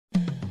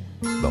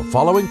The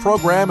following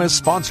program is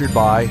sponsored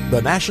by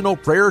the National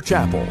Prayer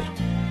Chapel.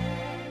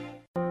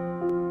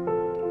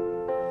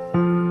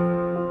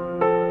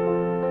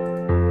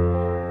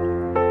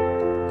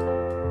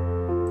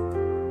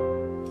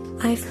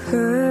 I've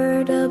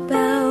heard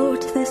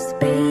about this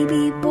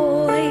baby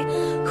boy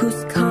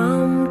who's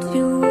come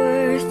to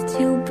earth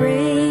to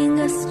bring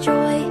us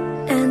joy,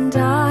 and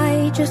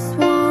I just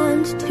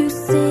want to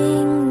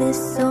sing this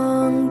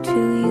song to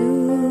you.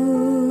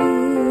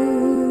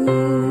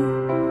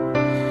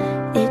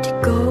 It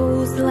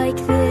goes like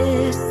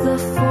this: the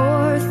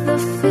fourth, the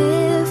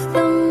fifth,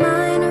 the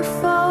minor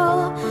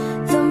fall,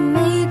 the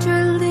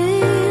major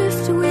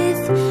lift.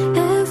 With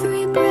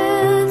every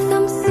breath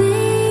I'm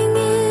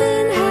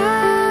singing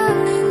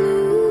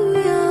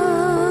hallelujah,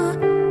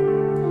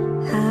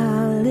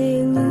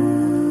 hallelujah,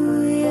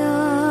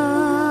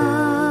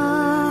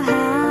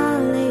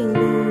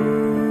 hallelujah,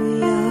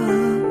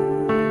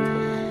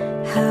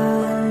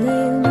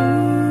 hallelujah,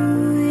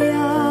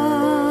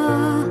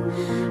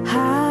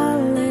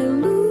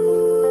 hallelujah.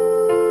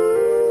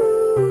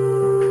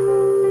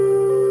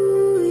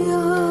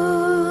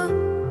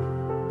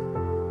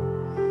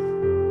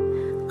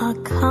 A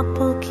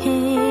couple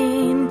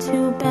came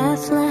to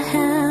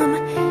Bethlehem,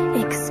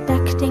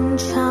 expecting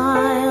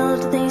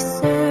child. They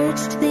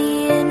searched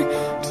the inn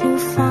to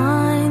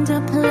find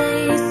a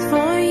place,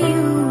 for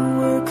you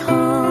were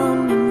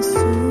coming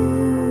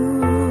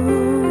soon.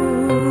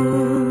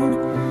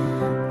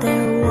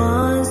 There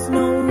was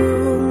no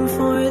room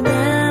for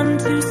them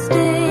to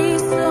stay,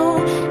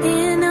 so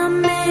in a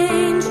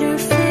manger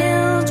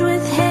filled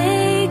with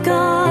hay,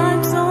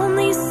 God's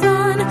only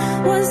Son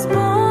was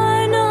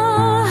born.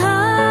 Oh,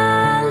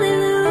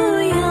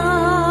 hallelujah,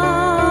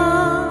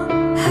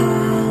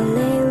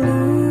 hallelujah,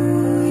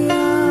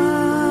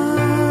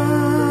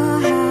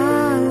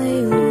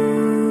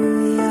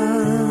 hallelujah,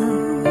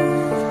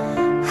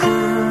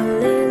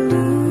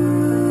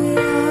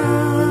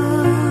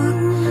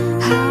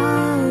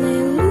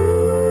 hallelujah.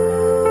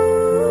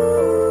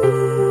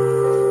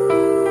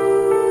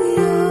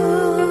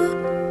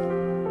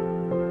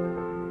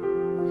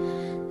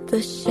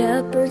 The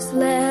shepherds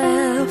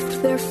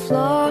left their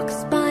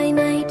flocks by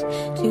night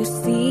to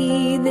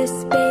see this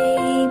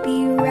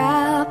baby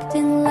wrapped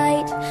in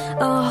light.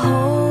 A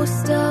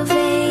host of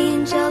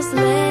angels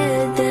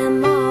led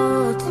them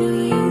all to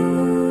you.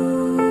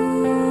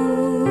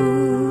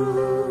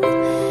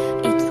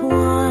 It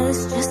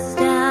was just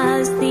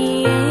as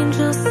the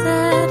angel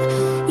said: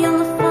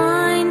 you'll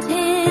find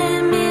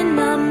him in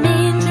a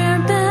manger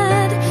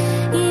bed,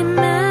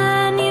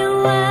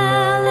 Emmanuel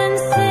and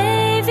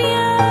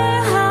Savior.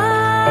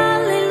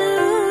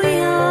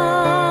 Hallelujah,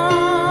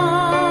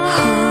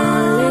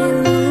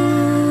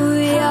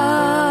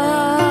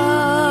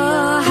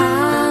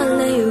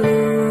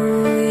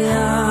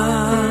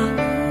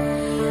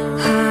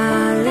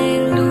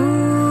 hallelujah,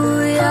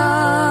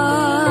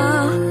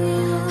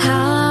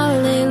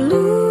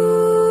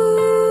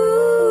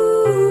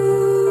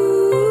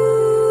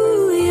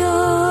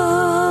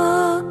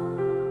 hallelujah.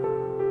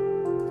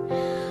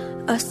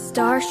 A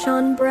star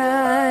shone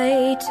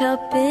bright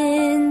up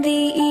in the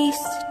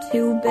east.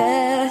 To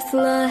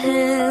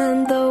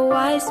Bethlehem the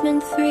wise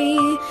men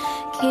three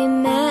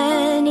came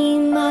many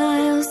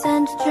miles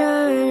and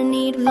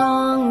journeyed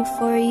long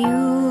for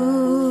you.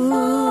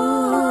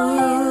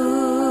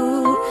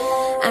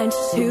 And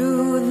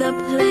to the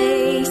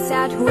place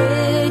at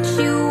which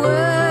you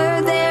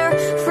were, there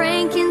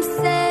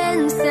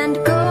frankincense and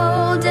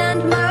gold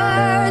and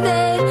myrrh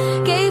they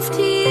gave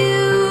to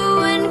you,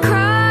 and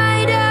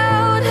cried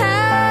out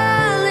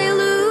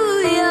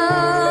hallelujah,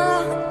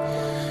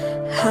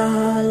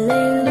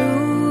 hallelujah,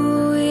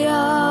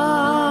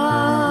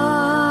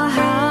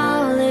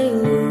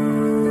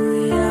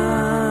 hallelujah,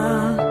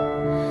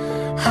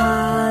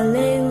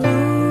 hallelujah,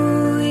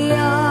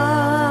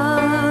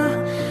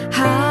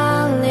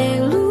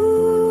 hallelujah.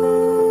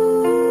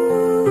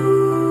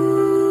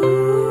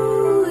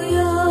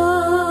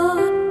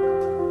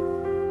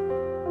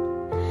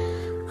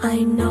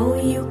 I know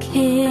you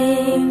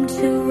came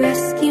to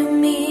rescue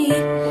me.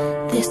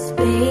 This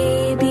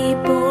baby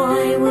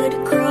boy would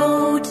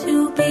grow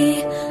to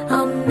be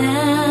a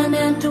man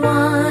and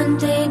one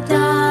day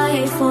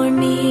die for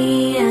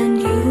me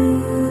and you.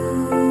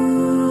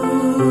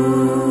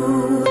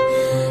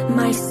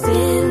 My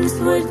sins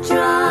would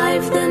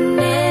drive the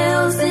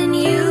nails in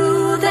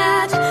you.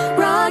 That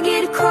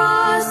rugged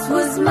cross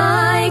was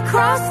my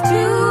cross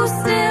too.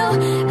 Still,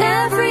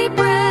 every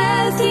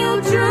breath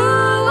you drew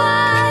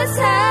was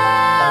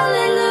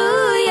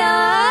hallelujah,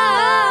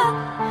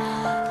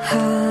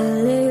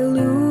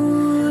 hallelujah,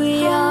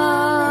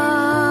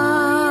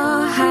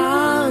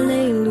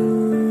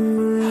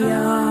 hallelujah,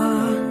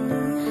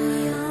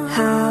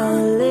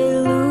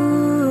 hallelujah,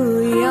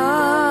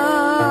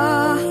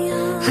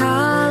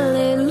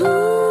 hallelujah.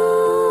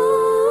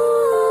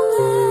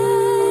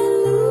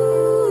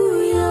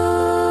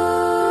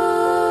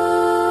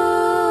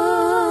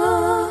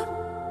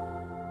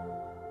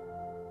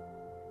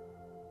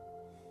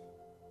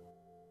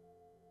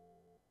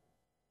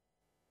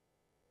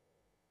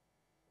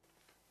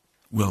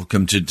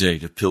 Welcome today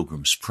to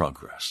Pilgrim's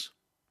Progress.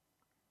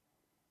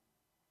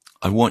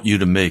 I want you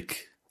to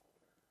make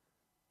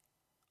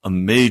a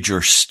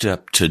major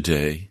step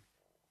today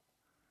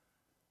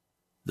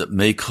that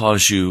may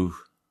cause you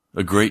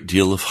a great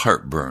deal of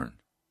heartburn.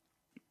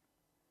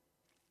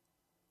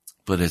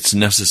 But it's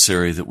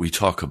necessary that we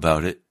talk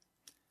about it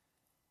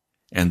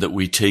and that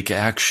we take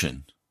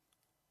action,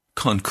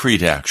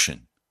 concrete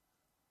action.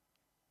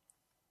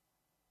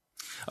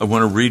 I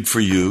want to read for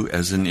you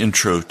as an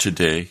intro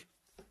today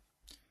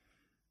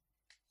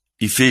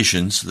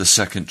Ephesians, the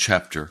 2nd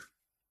chapter.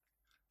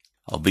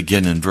 I'll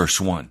begin in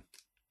verse 1.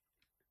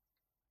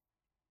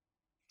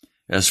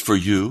 As for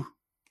you,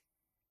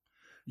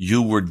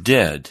 you were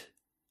dead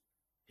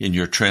in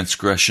your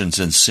transgressions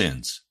and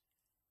sins,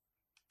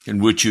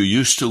 in which you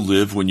used to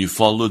live when you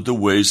followed the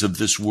ways of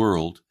this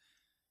world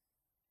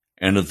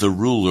and of the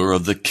ruler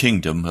of the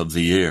kingdom of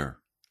the air,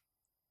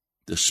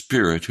 the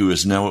Spirit who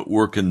is now at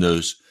work in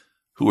those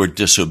who are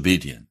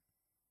disobedient.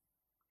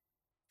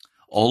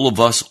 All of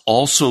us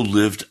also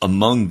lived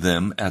among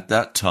them at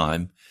that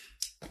time,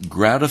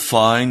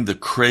 gratifying the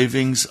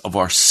cravings of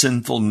our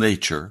sinful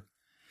nature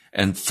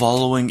and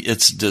following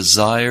its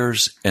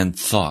desires and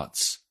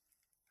thoughts.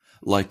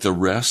 Like the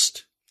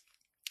rest,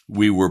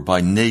 we were by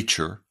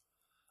nature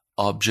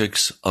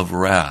objects of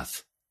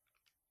wrath.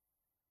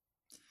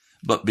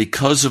 But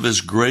because of his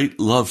great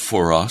love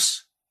for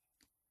us,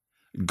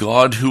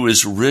 God, who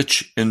is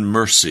rich in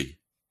mercy,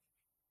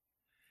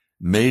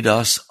 made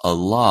us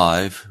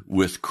alive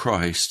with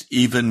Christ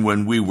even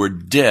when we were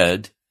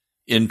dead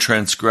in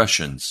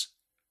transgressions.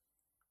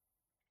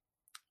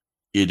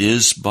 It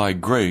is by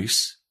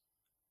grace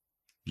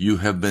you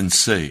have been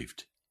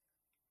saved.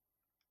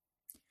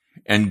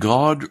 And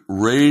God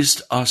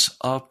raised us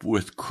up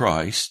with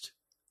Christ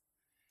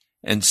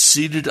and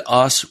seated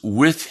us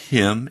with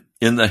him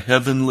in the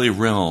heavenly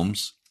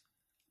realms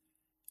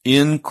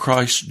in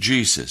Christ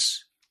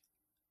Jesus,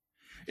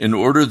 in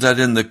order that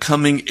in the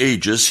coming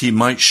ages he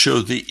might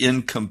show the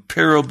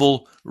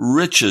incomparable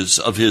riches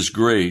of his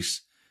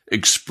grace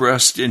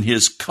expressed in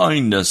his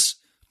kindness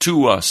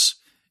to us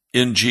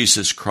in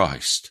Jesus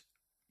Christ.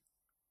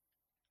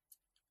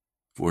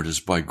 For it is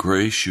by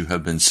grace you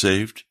have been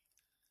saved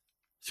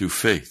through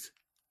faith.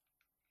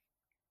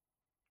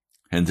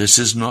 And this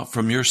is not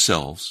from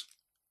yourselves.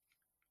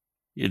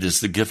 It is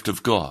the gift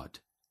of God,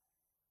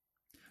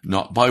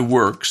 not by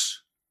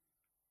works.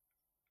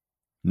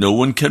 No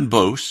one can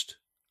boast.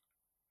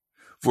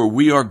 For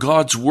we are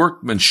God's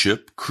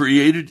workmanship,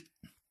 created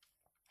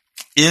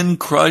in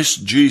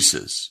Christ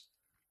Jesus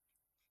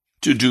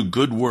to do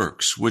good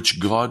works, which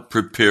God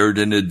prepared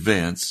in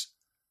advance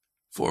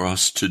for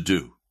us to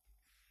do.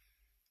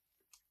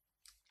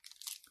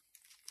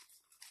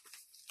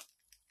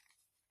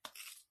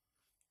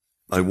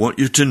 I want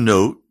you to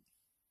note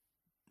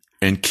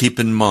and keep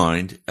in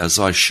mind as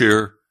I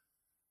share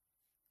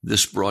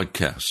this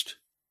broadcast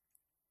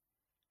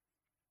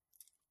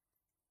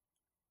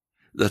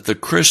that the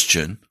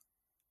Christian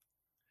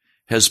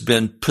has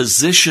been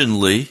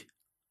positionally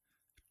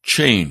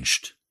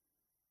changed.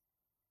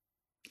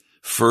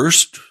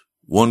 First,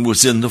 one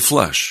was in the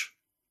flesh,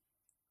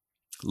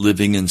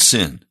 living in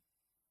sin,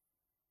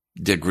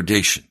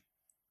 degradation,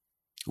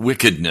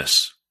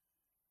 wickedness,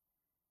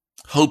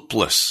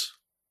 hopeless,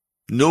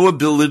 no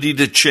ability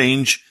to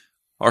change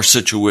our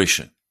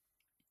situation.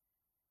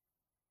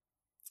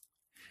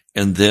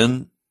 And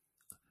then,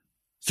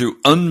 through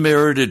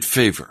unmerited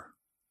favor,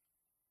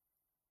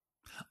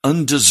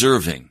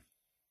 undeserving,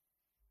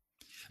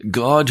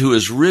 God, who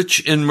is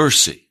rich in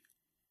mercy,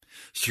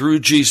 through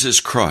Jesus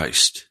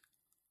Christ,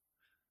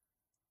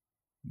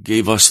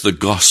 gave us the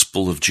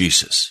gospel of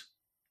Jesus,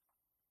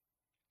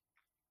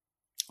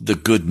 the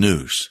good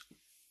news.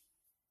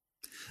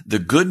 The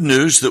good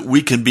news that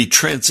we can be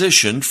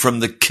transitioned from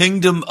the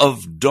kingdom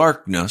of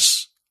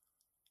darkness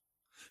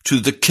to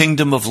the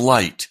kingdom of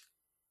light,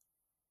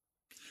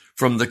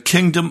 from the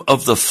kingdom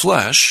of the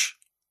flesh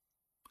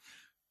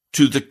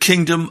to the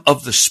kingdom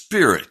of the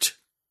Spirit.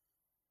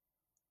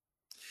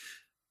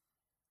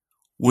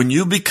 When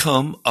you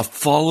become a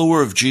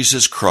follower of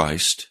Jesus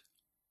Christ,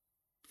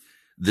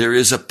 there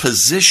is a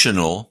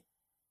positional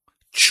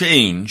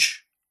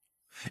change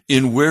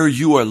in where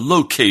you are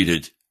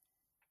located.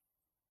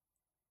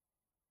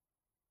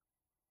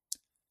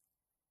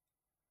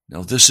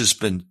 Now, this has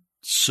been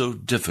so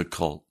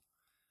difficult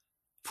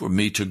for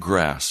me to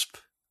grasp.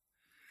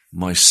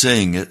 My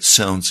saying it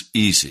sounds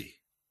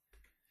easy.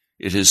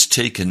 It has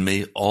taken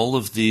me all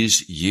of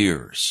these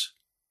years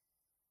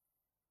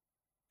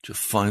to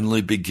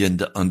finally begin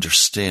to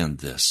understand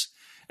this,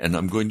 and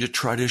I'm going to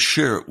try to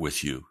share it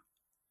with you.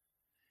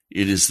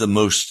 It is the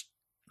most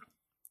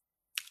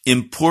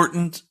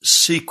important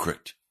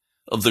secret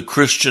of the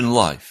Christian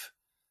life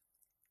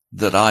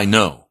that I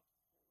know.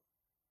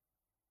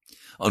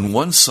 On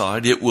one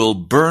side, it will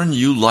burn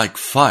you like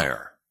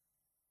fire.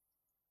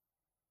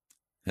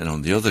 And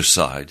on the other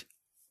side,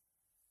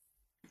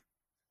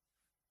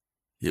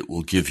 it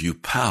will give you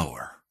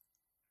power.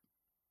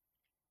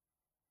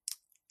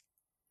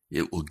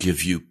 It will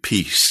give you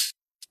peace.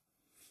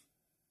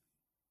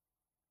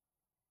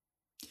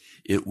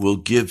 It will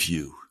give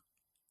you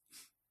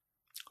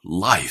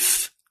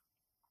life.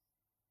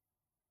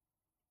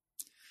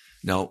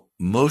 Now,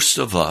 most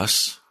of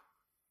us,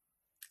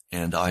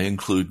 and I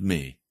include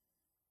me,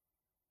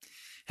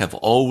 have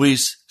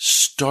always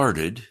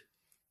started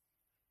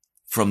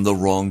from the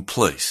wrong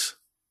place.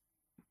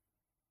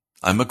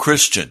 I'm a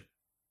Christian.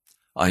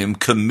 I am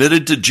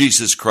committed to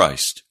Jesus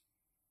Christ.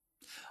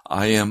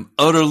 I am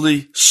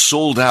utterly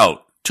sold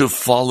out to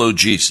follow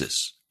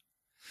Jesus.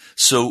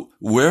 So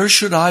where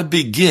should I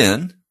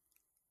begin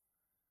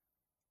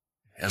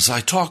as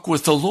I talk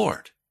with the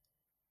Lord?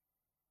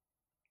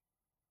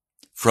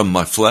 From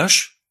my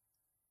flesh?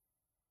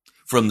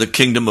 From the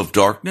kingdom of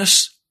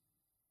darkness?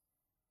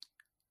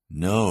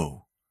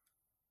 No.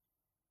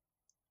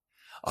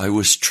 I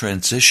was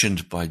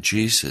transitioned by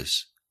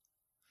Jesus,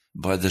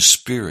 by the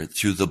Spirit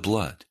through the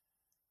blood,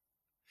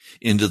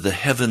 into the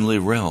heavenly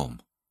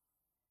realm.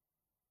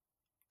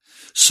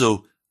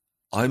 So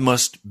I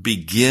must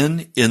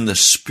begin in the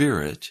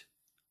Spirit,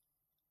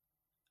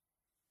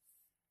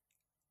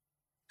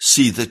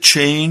 see the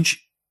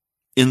change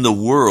in the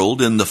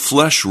world, in the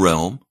flesh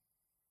realm,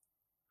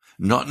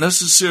 not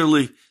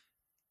necessarily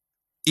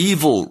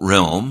evil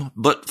realm,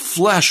 but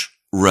flesh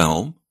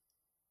realm,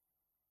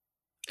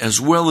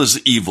 as well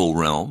as evil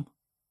realm.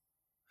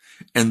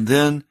 And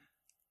then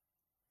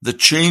the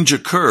change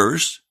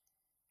occurs,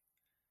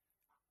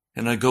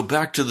 and I go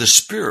back to the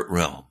spirit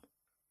realm.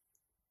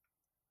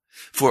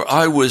 For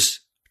I was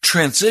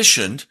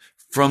transitioned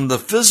from the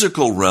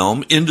physical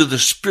realm into the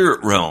spirit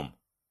realm.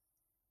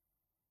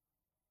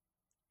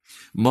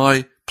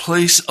 My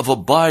place of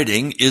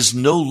abiding is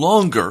no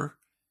longer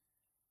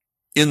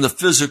in the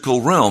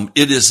physical realm.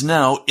 It is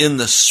now in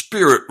the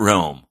spirit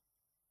realm.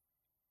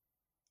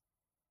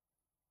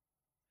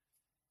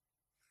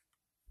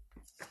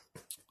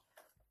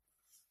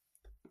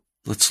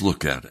 Let's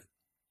look at it.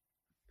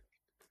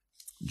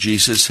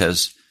 Jesus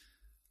has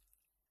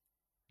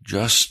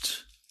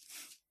just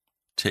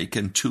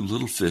taken 2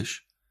 little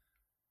fish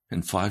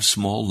and 5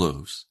 small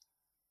loaves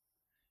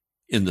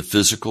in the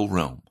physical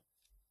realm,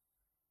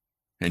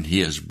 and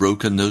he has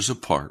broken those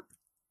apart,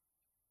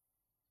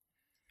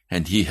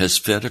 and he has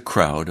fed a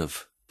crowd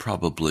of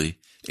probably,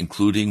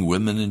 including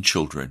women and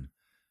children,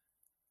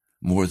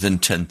 more than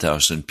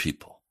 10,000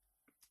 people.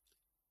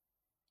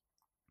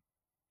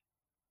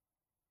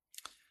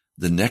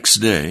 The next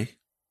day,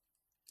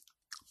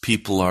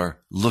 people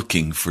are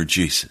looking for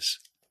Jesus.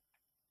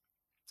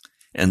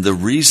 And the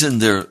reason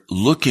they're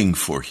looking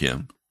for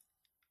him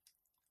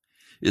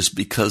is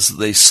because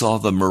they saw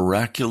the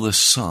miraculous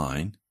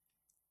sign,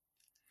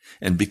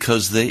 and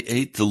because they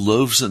ate the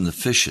loaves and the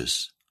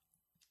fishes,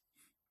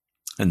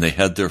 and they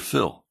had their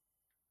fill.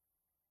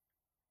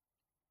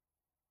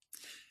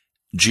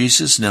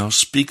 Jesus now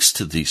speaks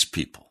to these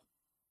people.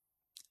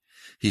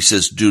 He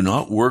says, "Do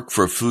not work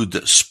for food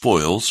that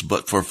spoils,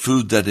 but for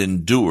food that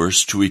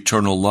endures to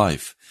eternal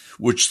life,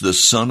 which the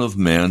Son of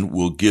Man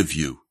will give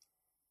you."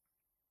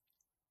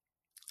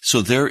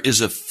 So there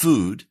is a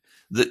food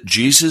that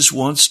Jesus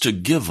wants to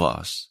give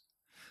us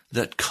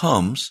that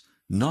comes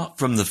not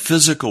from the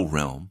physical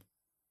realm,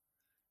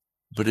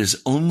 but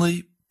is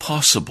only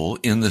possible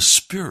in the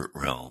spirit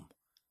realm.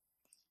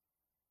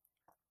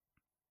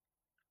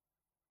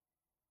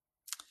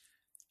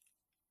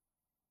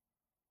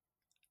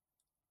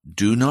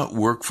 Do not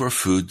work for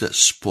food that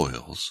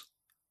spoils,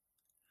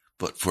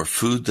 but for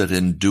food that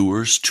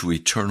endures to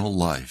eternal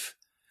life,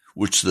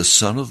 which the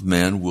Son of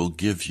Man will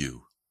give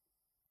you.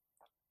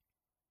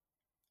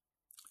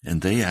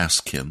 And they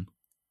ask him,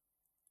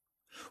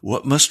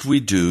 "What must we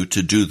do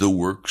to do the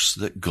works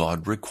that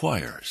God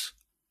requires?"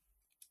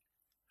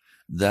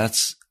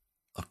 That's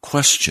a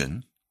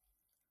question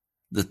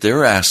that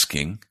they're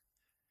asking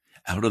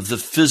out of the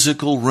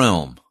physical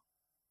realm.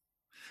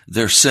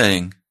 They're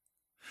saying,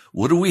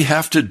 what do we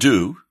have to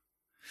do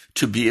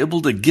to be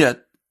able to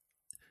get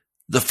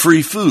the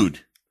free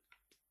food?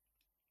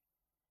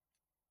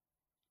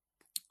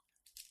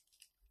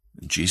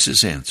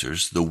 Jesus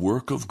answers, "The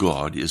work of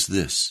God is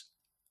this,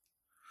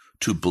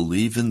 to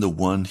believe in the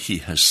one he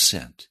has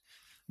sent."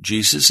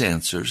 Jesus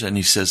answers and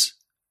he says,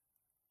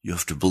 "You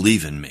have to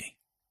believe in me."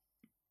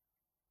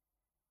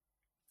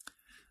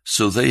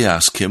 So they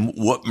ask him,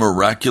 "What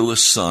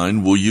miraculous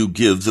sign will you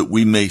give that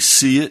we may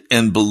see it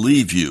and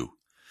believe you?"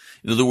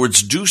 In other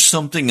words, do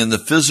something in the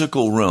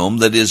physical realm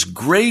that is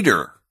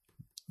greater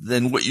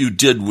than what you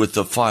did with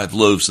the 5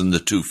 loaves and the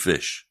 2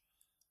 fish.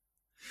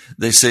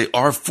 They say,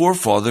 "Our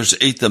forefathers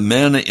ate the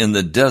manna in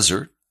the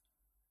desert.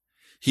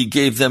 He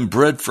gave them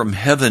bread from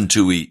heaven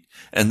to eat."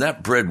 And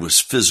that bread was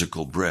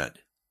physical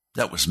bread.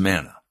 That was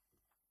manna.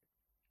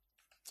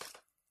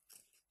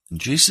 And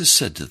Jesus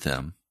said to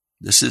them,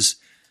 this is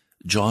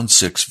John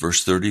 6,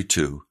 verse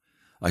 32,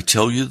 "I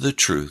tell you the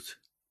truth.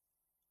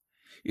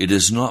 It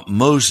is not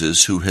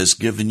Moses who has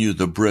given you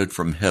the bread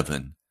from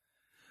heaven,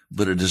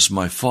 but it is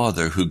my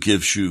Father who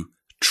gives you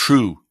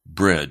true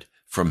bread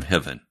from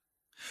heaven.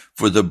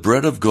 For the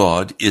bread of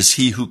God is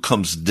he who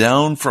comes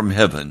down from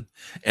heaven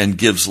and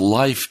gives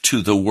life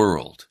to the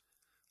world."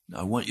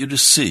 Now, I want you to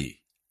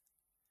see,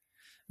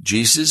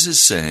 Jesus is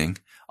saying,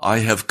 I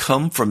have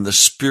come from the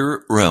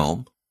spirit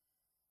realm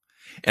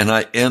and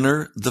I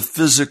enter the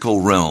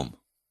physical realm.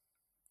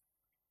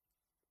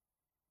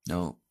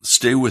 Now,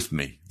 stay with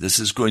me. This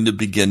is going to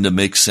begin to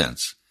make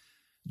sense.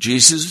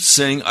 Jesus is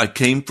saying, I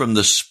came from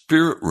the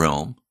spirit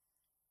realm.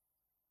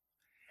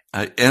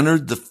 I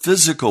entered the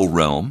physical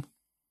realm.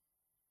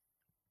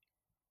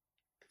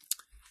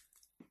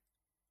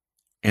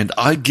 And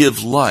I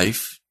give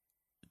life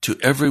to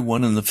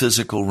everyone in the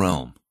physical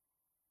realm.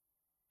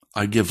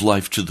 I give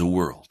life to the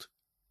world.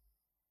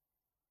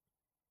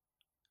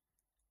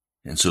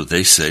 And so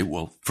they say,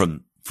 well,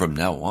 from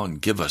now on,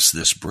 give us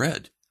this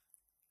bread.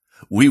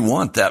 We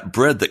want that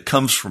bread that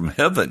comes from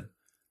heaven.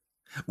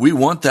 We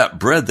want that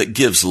bread that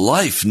gives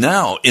life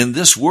now in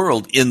this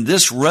world, in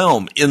this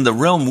realm, in the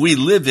realm we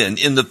live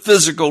in the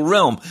physical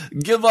realm.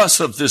 Give us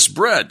of this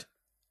bread.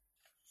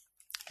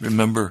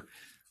 Remember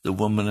the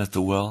woman at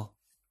the well?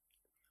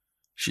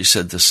 She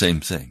said the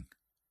same thing.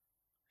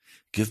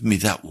 Give me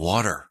that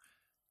water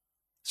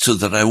so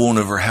that I won't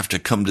ever have to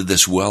come to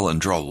this well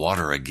and draw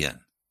water again.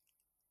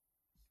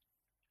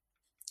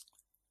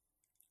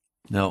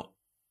 Now,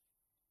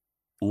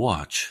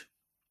 watch.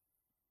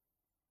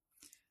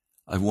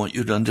 I want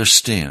you to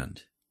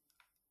understand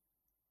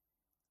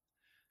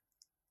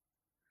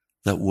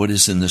that what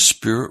is in the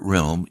spirit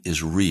realm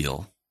is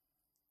real,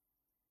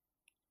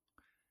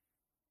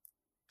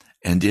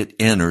 and it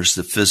enters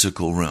the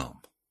physical realm.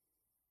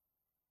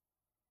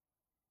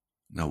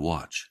 Now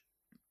watch.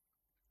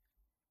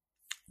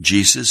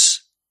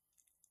 Jesus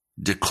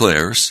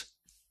declares,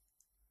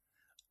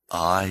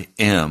 I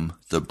am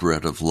the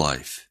bread of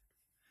life.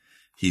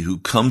 He who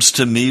comes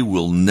to me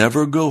will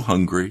never go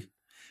hungry.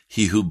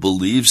 He who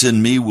believes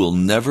in me will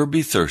never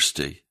be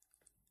thirsty.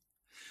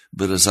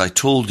 But as I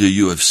told you,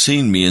 you have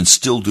seen me and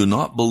still do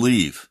not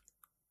believe.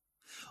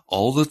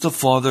 All that the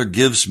Father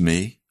gives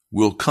me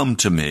will come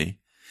to me,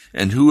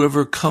 and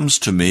whoever comes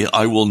to me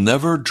I will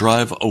never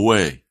drive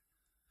away.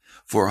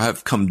 For I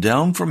have come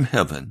down from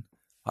heaven.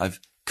 I've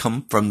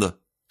come from the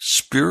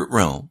spirit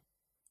realm,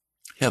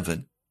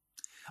 heaven.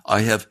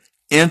 I have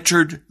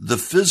entered the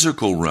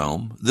physical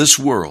realm, this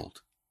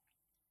world.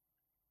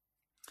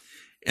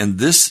 And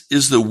this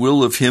is the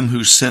will of him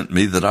who sent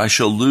me, that I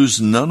shall lose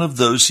none of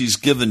those he's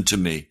given to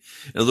me.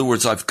 In other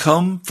words, I've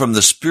come from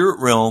the spirit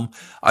realm.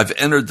 I've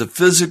entered the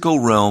physical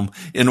realm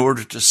in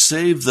order to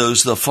save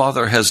those the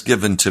Father has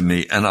given to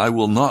me, and I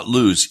will not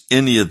lose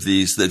any of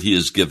these that he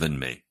has given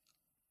me.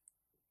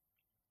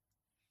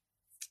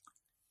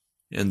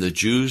 And the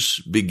Jews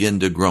begin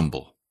to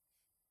grumble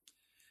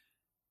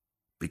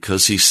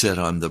because he said,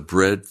 I'm the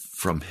bread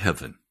from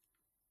heaven.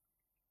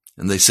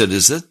 And they said,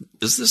 is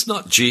this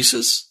not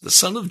Jesus, the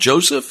son of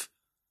Joseph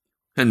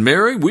and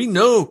Mary? We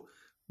know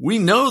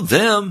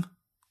them.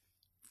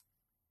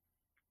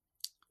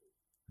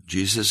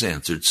 Jesus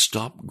answered,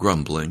 stop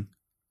grumbling.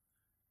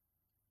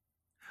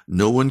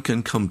 No one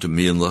can come to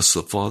me unless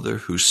the Father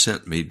who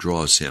sent me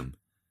draws him,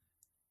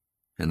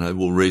 and I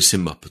will raise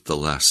him up at the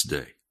last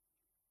day.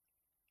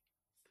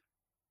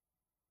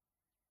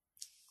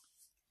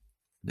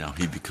 Now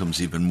he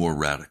becomes even more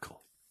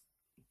radical.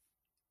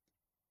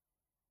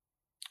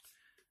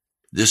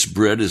 This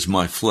bread is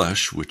my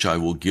flesh, which I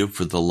will give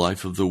for the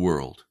life of the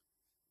world.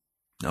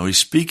 Now he's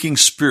speaking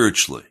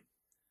spiritually.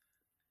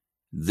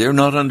 They're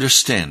not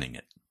understanding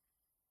it.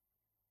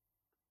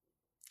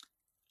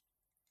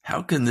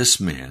 How can this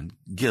man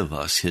give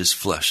us his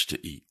flesh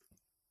to eat?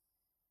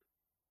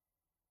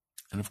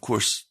 And of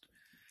course,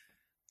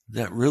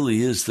 that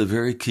really is the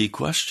very key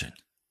question.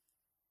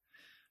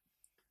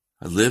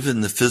 I live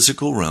in the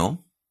physical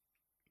realm,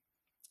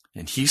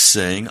 and he's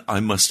saying I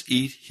must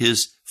eat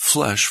his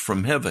flesh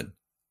from heaven.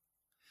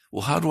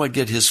 Well, how do I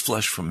get his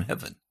flesh from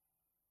heaven?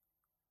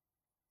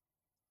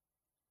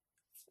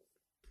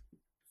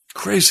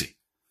 Crazy.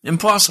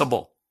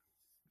 Impossible.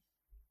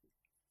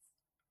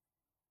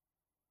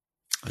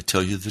 I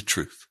tell you the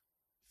truth.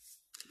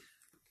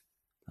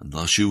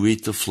 Unless you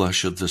eat the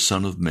flesh of the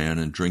Son of Man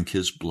and drink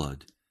his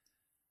blood,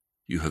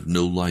 you have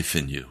no life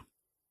in you.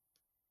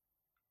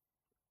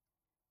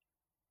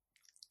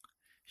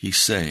 He's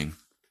saying,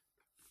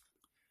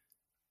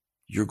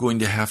 you're going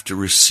to have to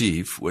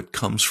receive what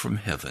comes from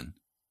heaven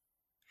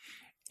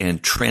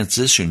and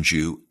transitions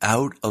you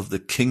out of the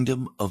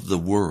kingdom of the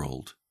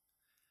world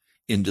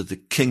into the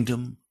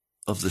kingdom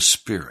of the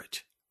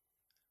Spirit,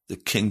 the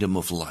kingdom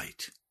of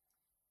light.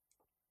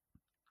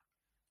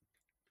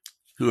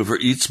 Whoever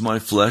eats my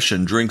flesh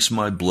and drinks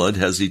my blood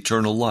has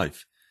eternal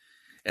life,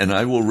 and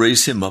I will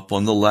raise him up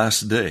on the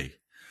last day.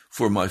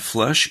 For my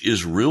flesh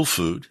is real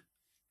food,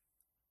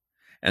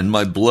 and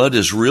my blood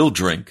is real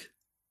drink.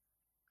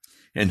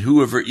 And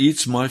whoever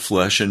eats my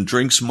flesh and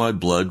drinks my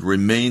blood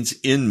remains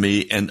in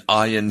me, and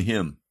I in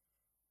him.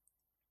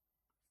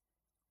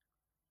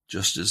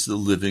 Just as the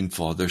living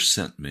Father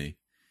sent me,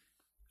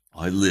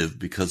 I live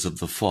because of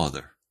the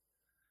Father.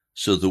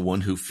 So the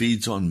one who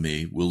feeds on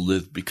me will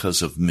live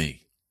because of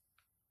me.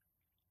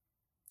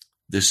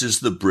 This is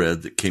the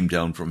bread that came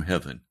down from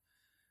heaven.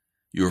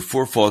 Your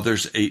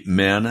forefathers ate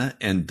manna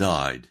and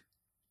died.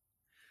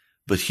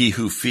 but he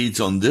who feeds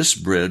on this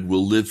bread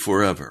will live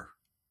forever.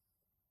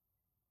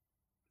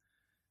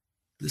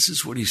 This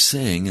is what he's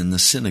saying in the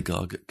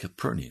synagogue at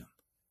Capernaum.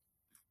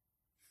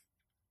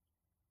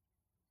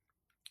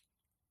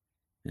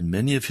 And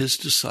many of his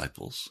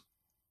disciples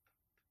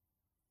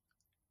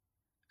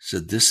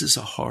said, this is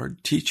a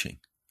hard teaching.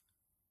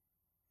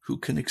 Who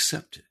can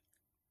accept it?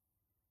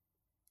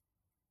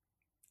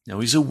 Now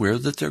he's aware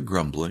that they're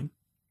grumbling.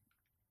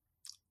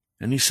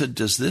 And he said,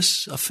 does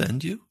this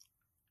offend you?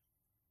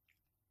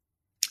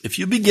 If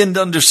you begin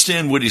to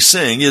understand what he's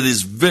saying, it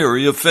is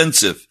very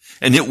offensive,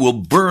 and it will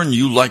burn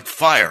you like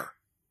fire.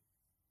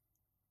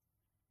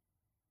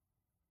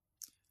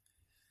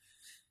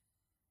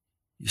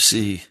 You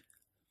see,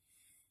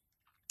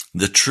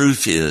 the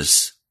truth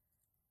is,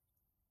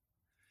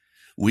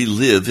 we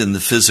live in the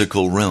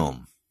physical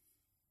realm.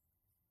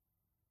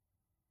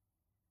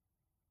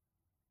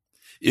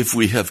 If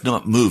we have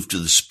not moved to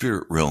the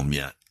spirit realm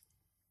yet.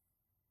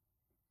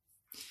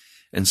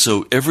 And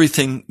so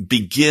everything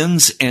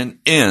begins and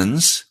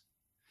ends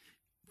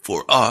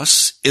for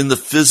us in the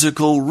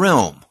physical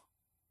realm.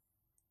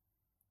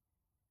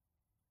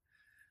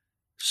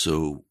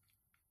 So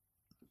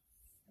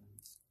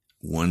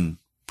one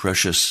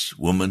precious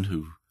woman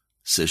who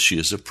says she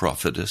is a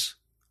prophetess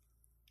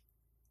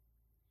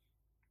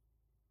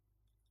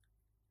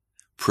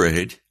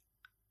prayed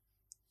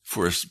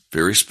for a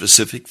very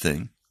specific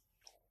thing.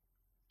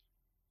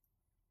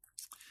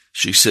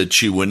 She said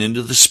she went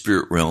into the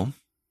spirit realm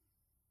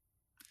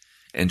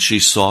and she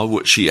saw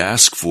what she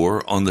asked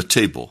for on the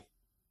table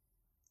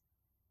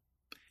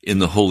in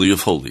the Holy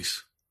of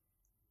Holies.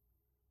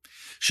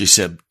 She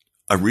said,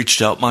 I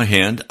reached out my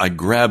hand, I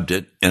grabbed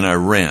it, and I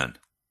ran.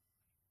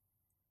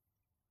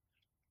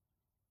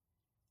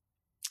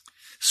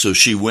 So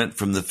she went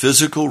from the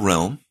physical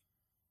realm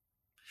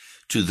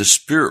to the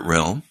spirit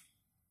realm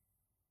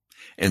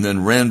and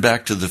then ran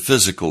back to the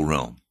physical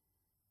realm.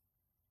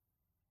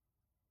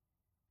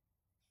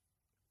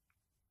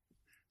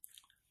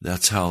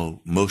 That's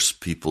how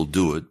most people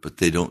do it, but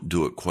they don't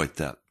do it quite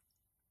that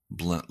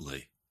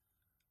bluntly.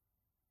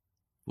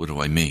 What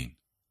do I mean?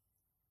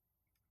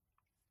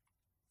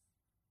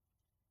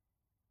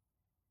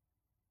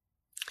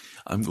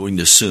 I'm going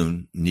to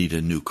soon need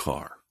a new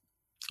car.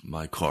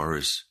 My car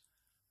is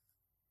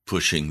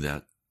pushing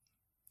that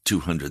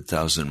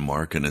 200,000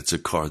 mark, and it's a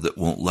car that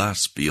won't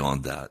last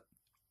beyond that.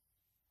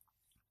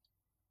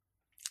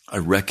 I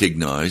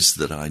recognize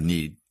that I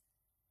need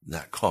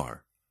that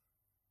car.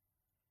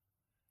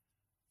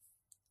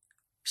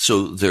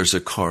 So there's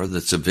a car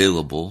that's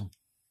available,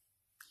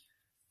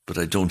 but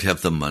I don't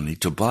have the money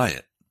to buy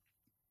it.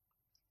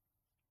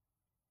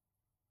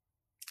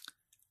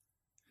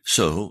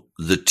 So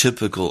the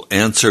typical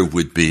answer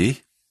would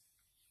be,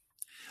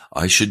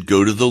 I should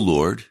go to the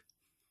Lord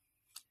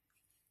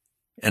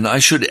and I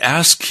should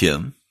ask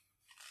him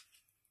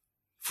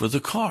for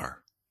the car.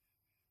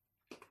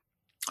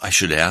 I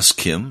should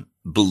ask him,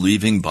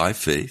 believing by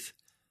faith,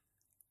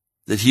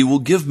 that he will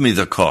give me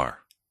the car.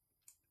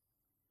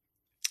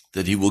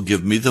 That he will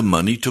give me the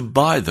money to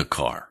buy the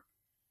car.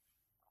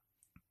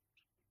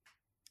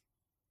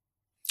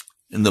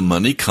 And the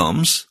money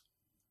comes.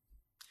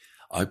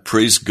 I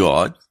praise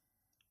God.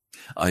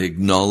 I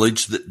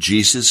acknowledge that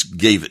Jesus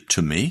gave it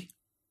to me.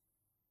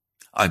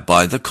 I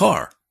buy the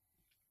car.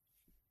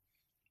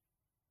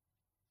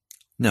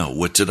 Now,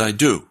 what did I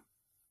do?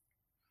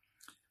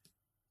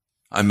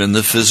 I'm in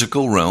the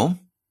physical realm.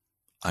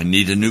 I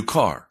need a new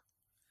car.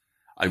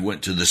 I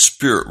went to the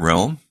spirit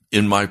realm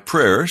in my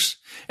prayers,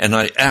 and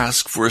I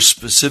asked for a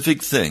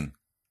specific thing.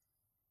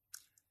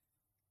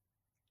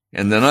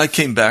 And then I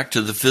came back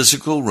to the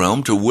physical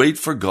realm to wait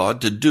for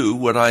God to do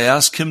what I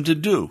asked him to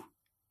do.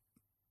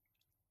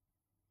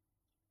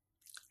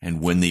 And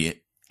when the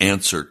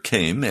answer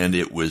came, and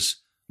it was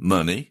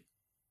money,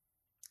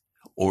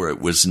 or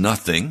it was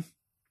nothing,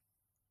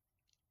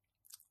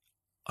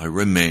 I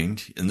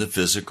remained in the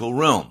physical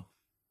realm.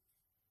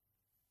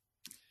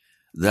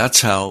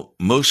 That's how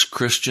most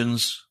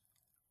Christians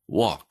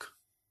walk.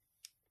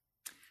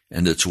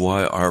 And it's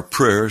why our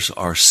prayers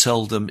are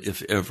seldom,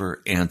 if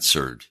ever,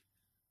 answered.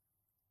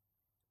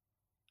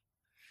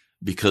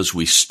 Because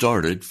we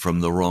started from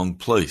the wrong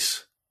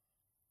place.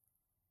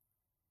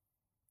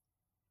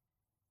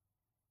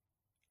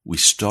 We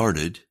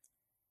started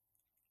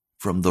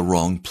from the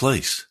wrong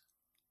place.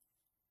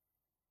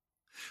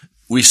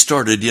 We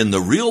started in the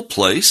real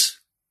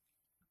place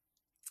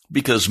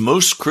because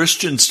most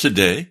Christians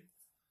today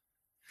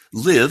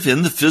live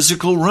in the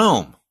physical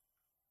realm.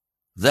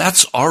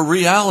 That's our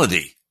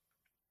reality.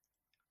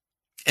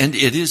 And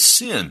it is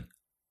sin.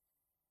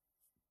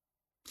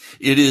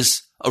 It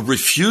is a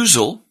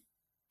refusal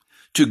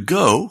to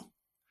go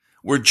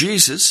where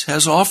Jesus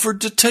has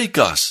offered to take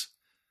us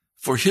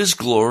for his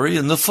glory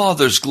and the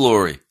Father's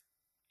glory.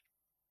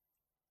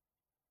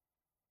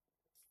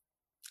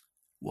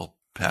 Well,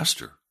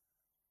 Pastor,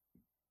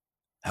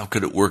 how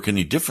could it work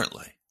any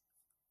differently?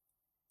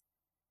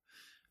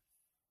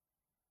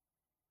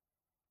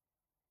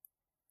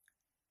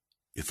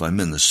 If I'm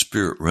in the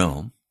spirit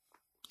realm,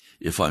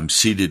 if I'm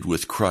seated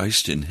with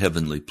Christ in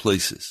heavenly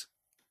places.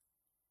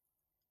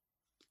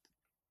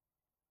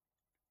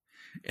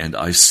 And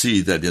I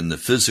see that in the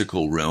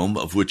physical realm,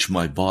 of which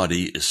my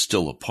body is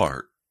still a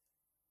part,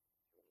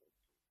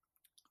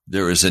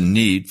 there is a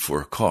need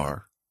for a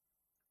car.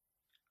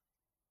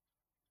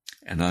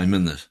 And I'm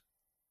in the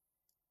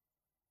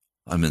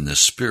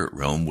spirit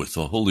realm with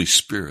the Holy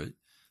Spirit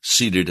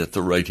seated at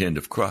the right hand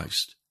of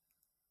Christ.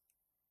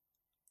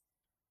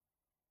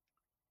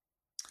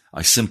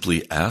 I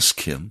simply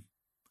ask him,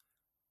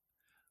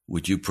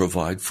 would you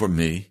provide for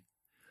me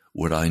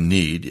what I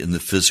need in the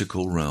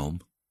physical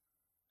realm?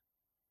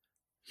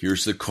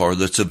 Here's the car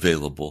that's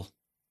available.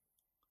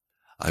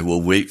 I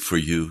will wait for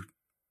you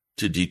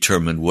to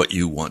determine what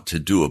you want to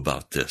do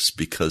about this,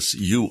 because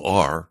you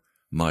are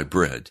my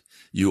bread.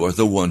 You are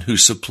the one who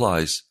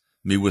supplies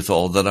me with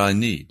all that I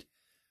need.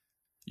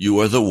 You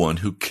are the one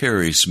who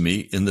carries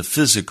me in the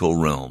physical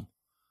realm.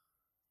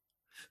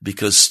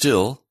 Because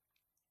still,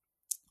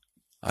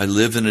 I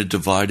live in a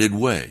divided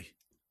way.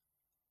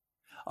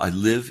 I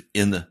live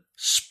in the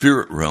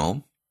spirit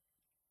realm,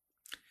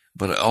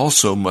 but I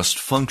also must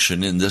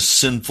function in this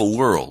sinful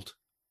world.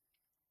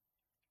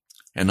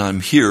 And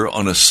I'm here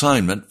on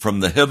assignment from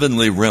the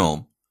heavenly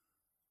realm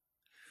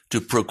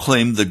to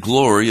proclaim the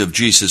glory of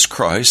Jesus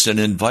Christ and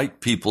invite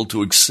people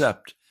to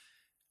accept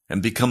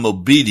and become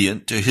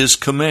obedient to his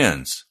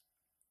commands.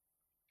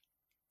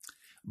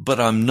 But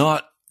I'm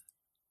not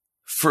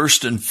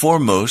first and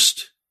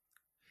foremost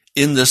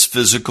in this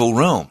physical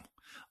realm.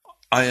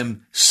 I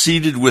am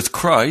seated with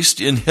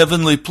Christ in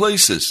heavenly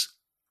places.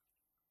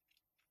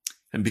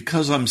 And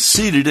because I'm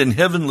seated in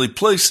heavenly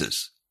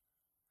places,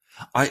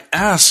 I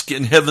ask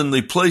in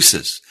heavenly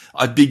places.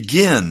 I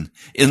begin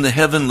in the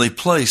heavenly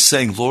place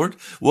saying, Lord,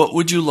 what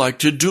would you like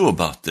to do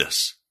about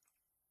this?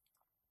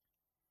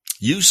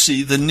 You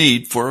see the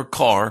need for a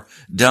car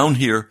down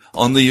here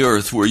on the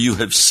earth where you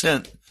have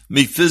sent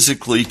me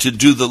physically to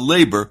do the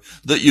labor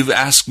that you've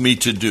asked me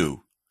to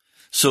do.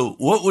 So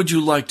what would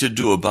you like to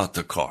do about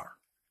the car?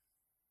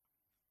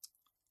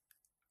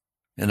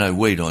 And I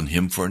wait on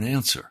him for an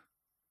answer.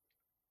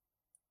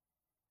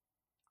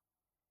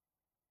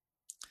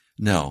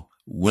 Now,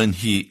 when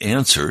he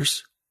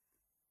answers,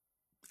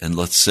 and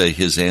let's say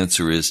his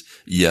answer is,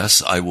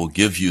 yes, I will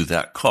give you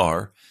that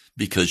car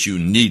because you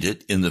need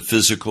it in the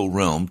physical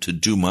realm to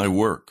do my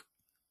work.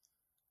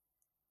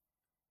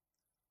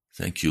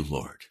 Thank you,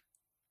 Lord.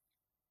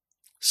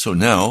 So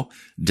now,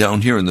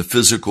 down here in the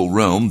physical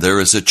realm, there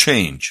is a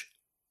change.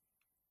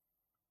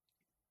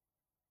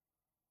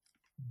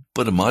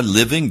 But am I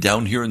living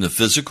down here in the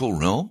physical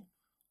realm?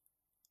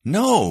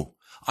 No,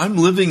 I'm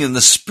living in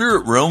the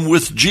spirit realm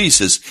with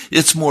Jesus.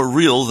 It's more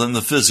real than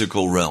the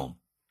physical realm.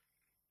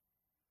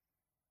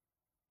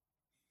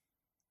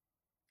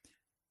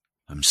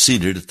 I'm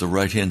seated at the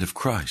right hand of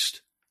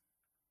Christ.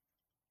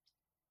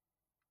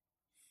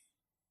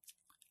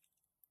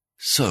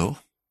 So,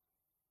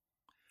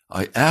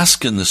 I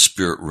ask in the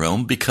spirit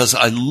realm because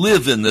I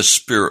live in the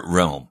spirit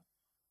realm.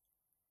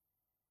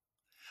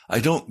 I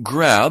don't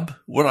grab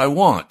what I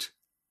want.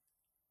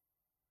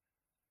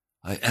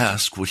 I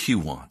ask what he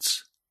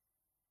wants.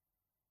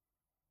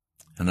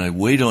 And I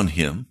wait on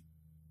him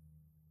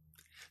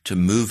to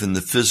move in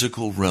the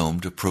physical realm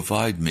to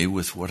provide me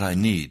with what I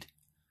need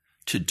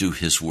to do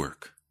his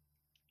work.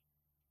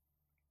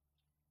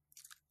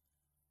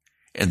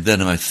 And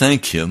then I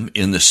thank him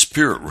in the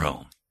spirit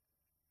realm,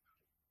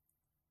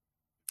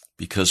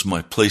 because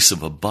my place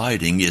of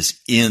abiding is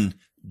in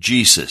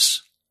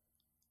Jesus.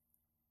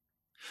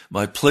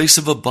 My place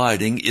of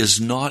abiding is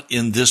not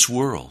in this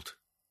world.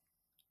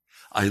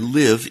 I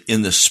live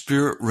in the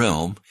spirit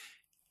realm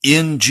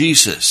in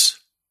Jesus.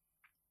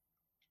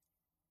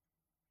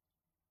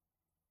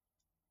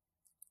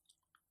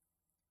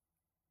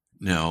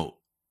 Now,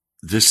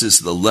 this is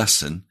the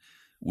lesson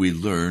we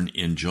learn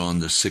in John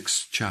the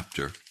 6th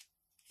chapter.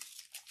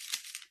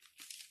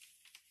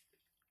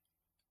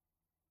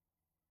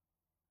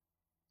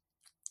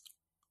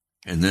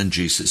 And then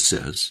Jesus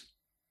says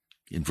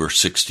in verse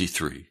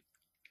 63,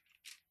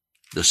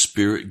 the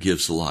Spirit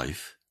gives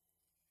life,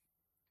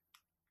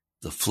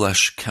 the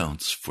flesh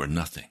counts for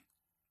nothing.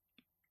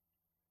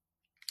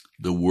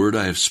 The word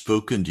I have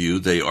spoken to you,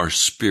 they are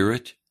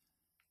spirit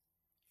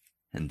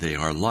and they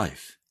are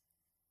life.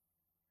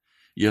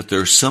 Yet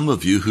there are some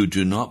of you who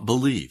do not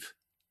believe.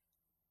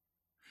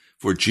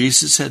 For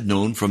Jesus had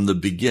known from the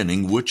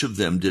beginning which of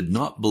them did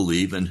not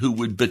believe and who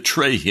would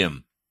betray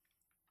him.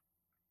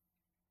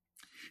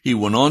 He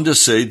went on to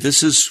say,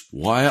 this is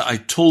why I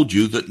told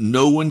you that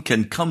no one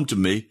can come to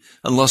me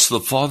unless the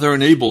Father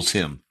enables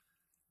him.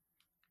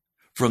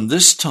 From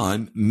this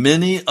time,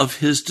 many of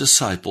his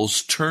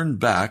disciples turned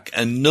back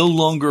and no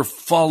longer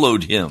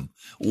followed him.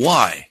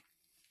 Why?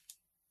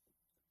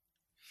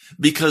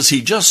 Because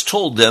he just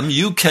told them,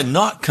 you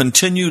cannot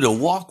continue to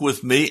walk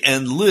with me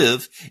and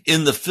live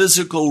in the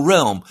physical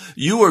realm.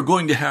 You are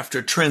going to have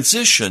to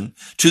transition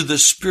to the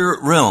spirit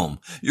realm.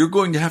 You're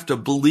going to have to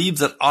believe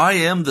that I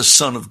am the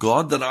Son of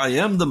God, that I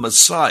am the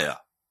Messiah.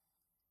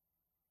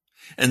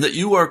 and that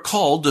you are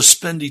called to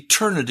spend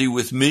eternity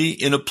with me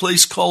in a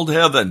place called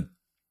heaven.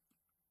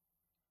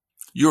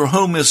 Your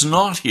home is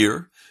not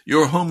here.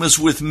 Your home is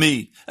with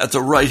me at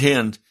the right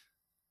hand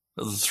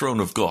of the throne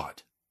of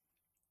God.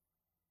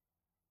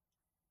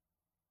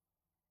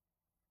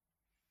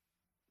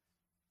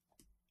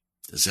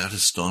 Does that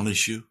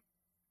astonish you?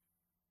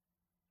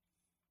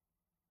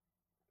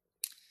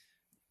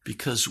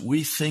 Because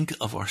we think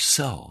of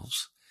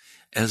ourselves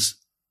as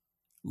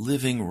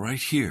living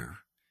right here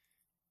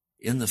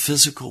in the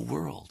physical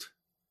world.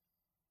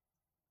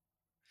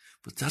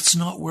 But that's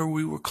not where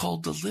we were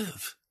called to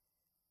live.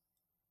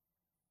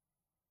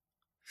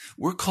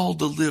 We're called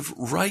to live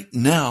right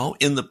now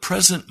in the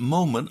present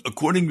moment.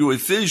 According to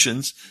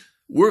Ephesians,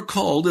 we're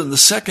called in the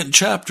 2nd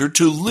chapter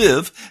to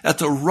live at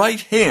the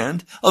right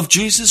hand of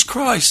Jesus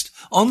Christ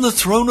on the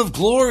throne of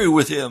glory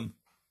with him.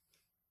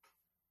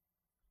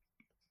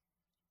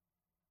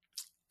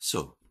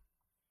 So,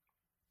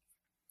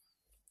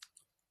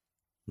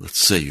 let's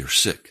say you're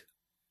sick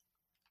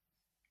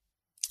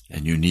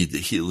and you need the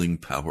healing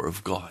power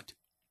of God.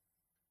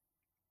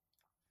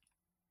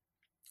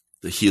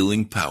 The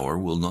healing power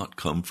will not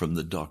come from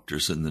the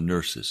doctors and the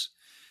nurses.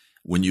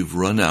 When you've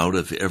run out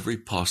of every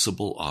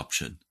possible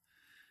option,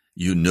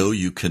 you know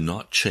you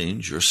cannot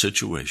change your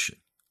situation.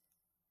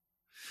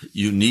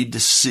 You need to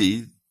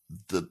see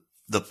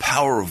the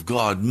power of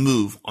God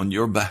move on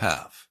your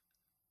behalf.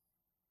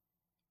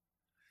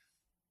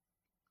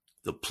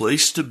 The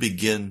place to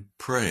begin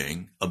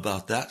praying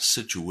about that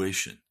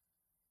situation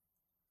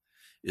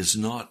is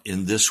not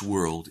in this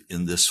world,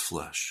 in this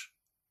flesh.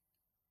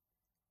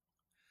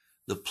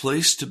 The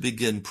place to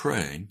begin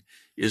praying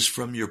is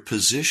from your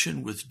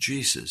position with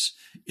Jesus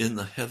in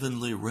the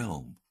heavenly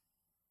realm.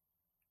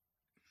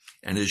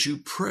 And as you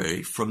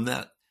pray from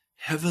that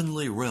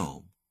heavenly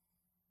realm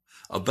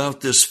about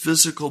this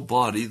physical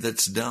body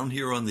that's down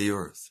here on the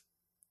earth,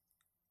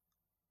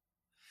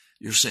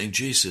 you're saying,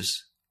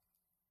 Jesus,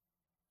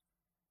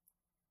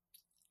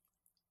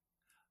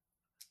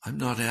 I'm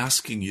not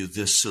asking you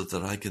this so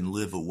that I can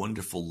live a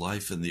wonderful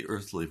life in the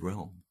earthly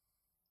realm.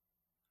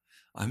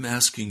 I'm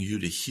asking you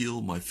to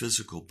heal my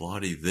physical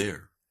body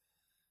there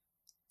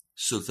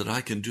so that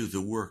I can do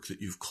the work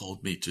that you've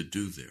called me to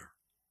do there.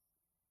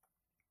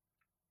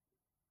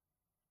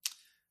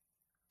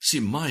 See,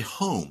 my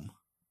home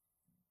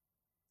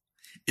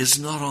is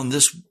not on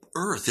this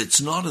earth.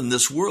 It's not in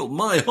this world.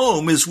 My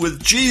home is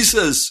with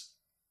Jesus.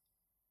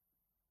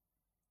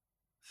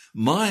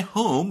 My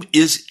home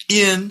is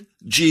in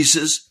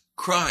Jesus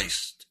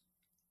Christ.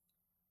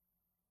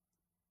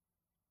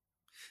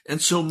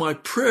 And so my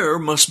prayer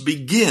must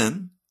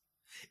begin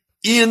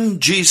in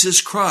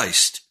Jesus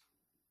Christ.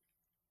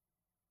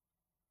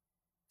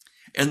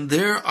 And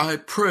there I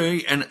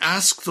pray and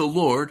ask the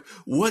Lord,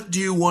 what do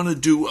you want to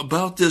do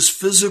about this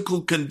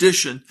physical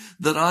condition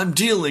that I'm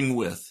dealing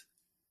with?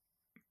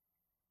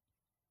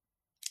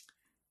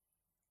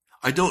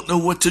 I don't know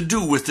what to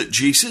do with it,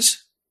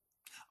 Jesus.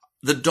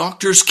 The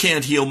doctors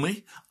can't heal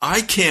me.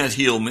 I can't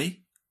heal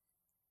me.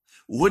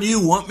 What do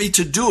you want me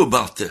to do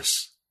about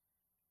this?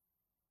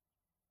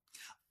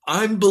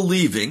 I'm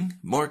believing,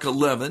 Mark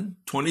 11,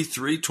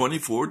 23,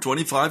 24,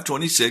 25,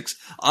 26,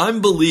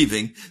 I'm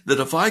believing that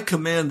if I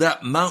command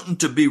that mountain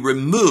to be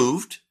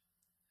removed,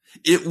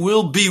 it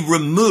will be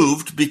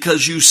removed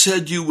because you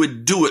said you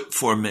would do it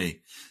for me.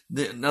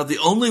 Now, the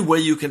only way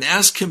you can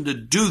ask him to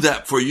do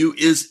that for you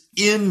is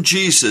in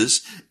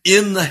Jesus,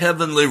 in the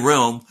heavenly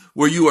realm,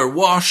 where you are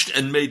washed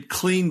and made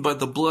clean by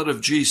the blood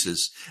of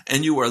Jesus,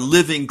 and you are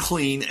living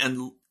clean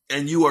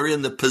and you are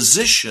in the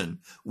position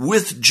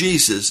with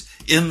Jesus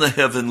in the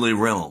heavenly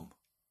realm.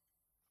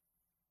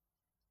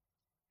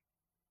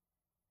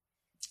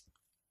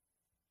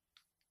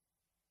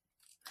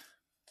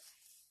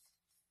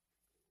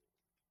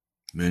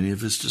 Many of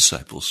his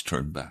disciples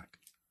turned back.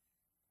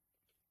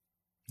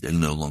 They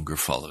no longer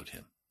followed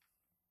him.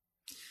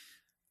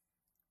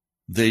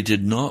 They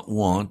did not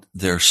want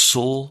their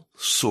sole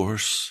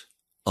source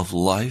of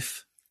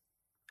life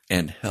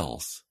and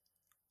health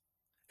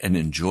and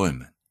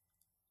enjoyment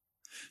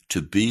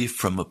to be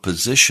from a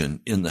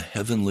position in the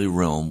heavenly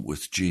realm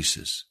with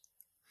Jesus.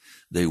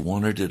 They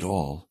wanted it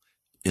all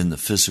in the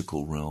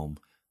physical realm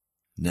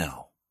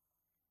now.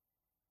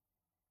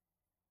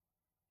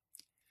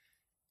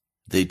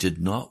 They did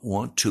not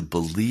want to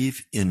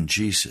believe in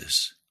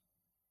Jesus.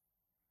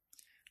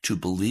 To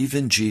believe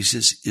in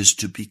Jesus is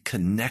to be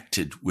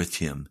connected with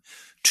him,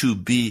 to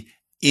be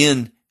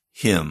in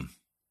him.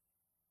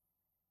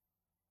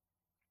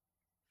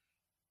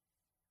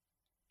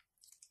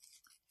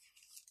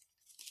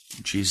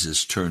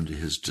 Jesus turned to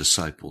his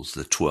disciples,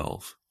 the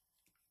 12,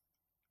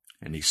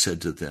 and he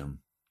said to them,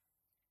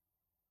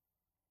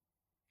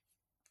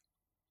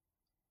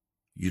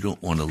 "You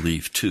don't want to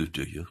leave too,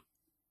 do you?"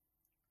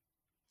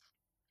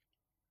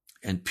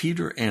 And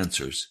Peter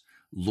answers,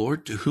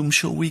 "Lord, to whom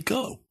shall we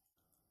go?"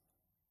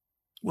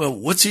 Well,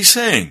 what's he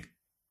saying?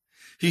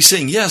 He's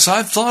saying, yes,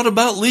 I've thought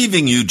about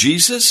leaving you,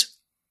 Jesus.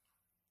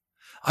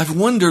 I've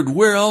wondered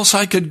where else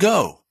I could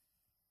go.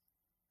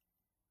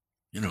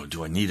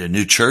 Do I need a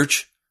new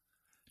church?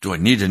 Do I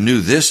need a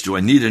new this? Do I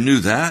need a new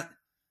that?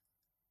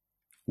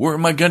 Where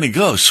am I going to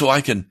go so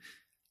I can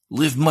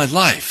live my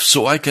life,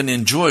 so I can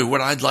enjoy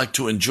what I'd like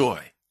to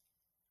enjoy?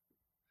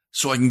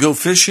 So I can go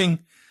fishing,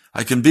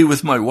 I can be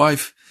with my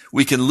wife,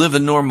 we can live a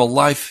normal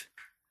life.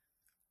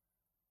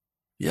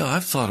 Yeah,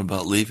 I've thought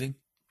about leaving.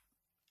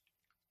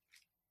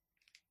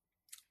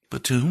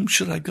 But to whom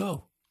should I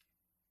go?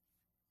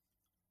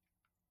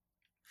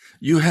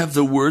 You have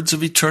the words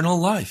of eternal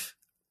life.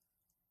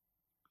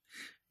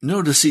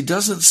 Notice he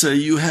doesn't say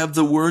you have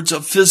the words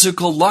of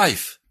physical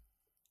life.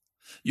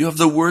 You have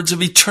the words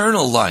of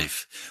eternal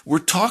life. We're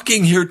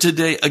talking here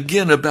today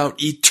again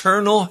about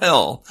eternal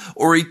hell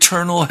or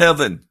eternal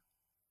heaven.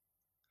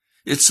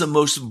 It's the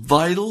most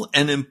vital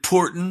and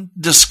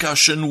important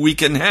discussion we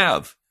can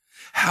have.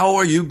 How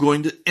are you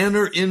going to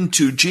enter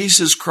into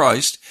Jesus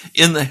Christ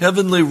in the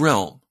heavenly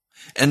realm?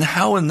 And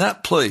how in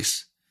that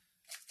place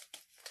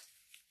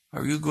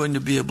are you going to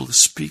be able to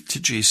speak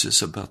to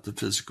Jesus about the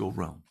physical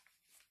realm?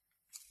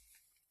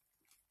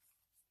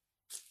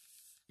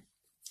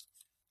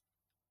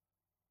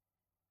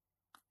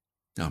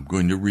 Now I'm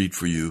going to read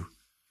for you,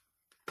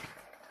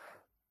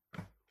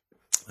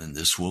 and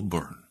this will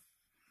burn.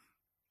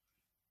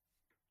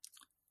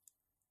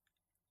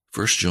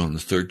 1 John, the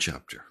 3rd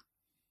chapter.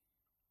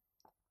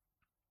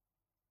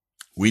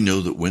 We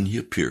know that when he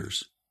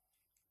appears,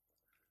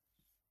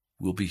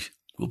 we'll be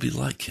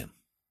like him.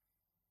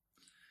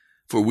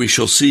 For we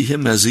shall see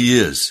him as he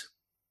is.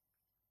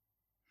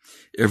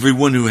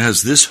 Everyone who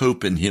has this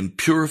hope in him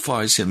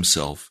purifies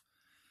himself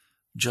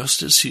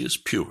just as he is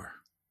pure.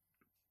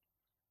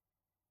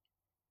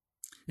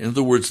 In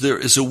other words, there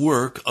is a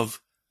work of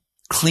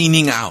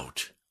cleaning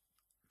out.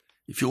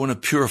 If you want to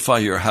purify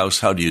your house,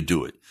 how do you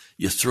do it?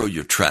 You throw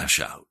your trash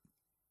out.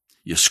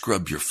 You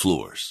scrub your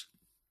floors.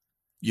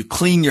 You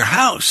clean your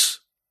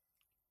house.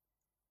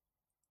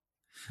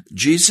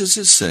 Jesus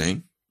is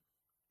saying,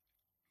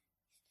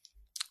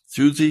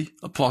 through the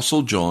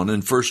Apostle John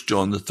in 1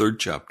 John, the 3rd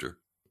chapter,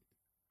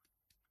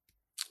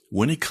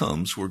 when he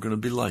comes, we're going to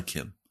be like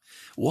him.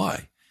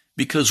 Why?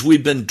 Because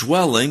we've been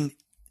dwelling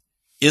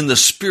in the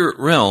spirit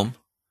realm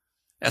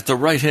at the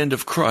right hand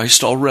of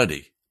Christ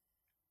already.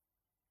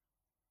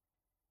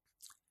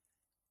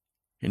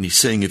 And he's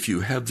saying, if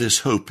you have this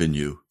hope in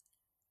you,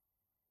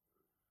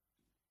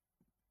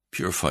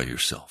 purify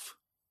yourself.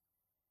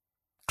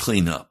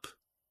 Clean up.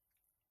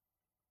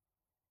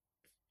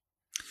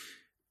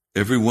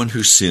 Everyone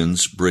who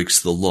sins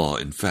breaks the law.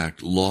 In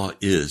fact,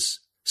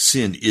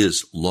 sin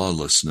is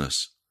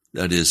lawlessness.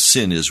 That is,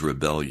 sin is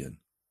rebellion.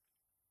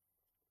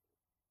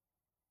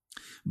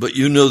 But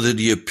you know that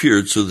he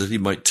appeared so that he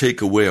might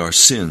take away our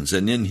sins,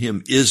 and in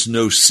him is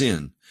no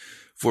sin.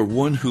 For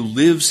one who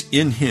lives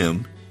in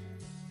him...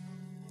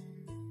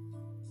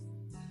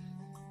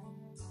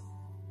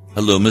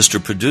 Hello,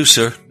 Mr.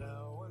 Producer.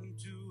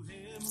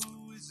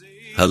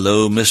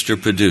 Hello, Mr.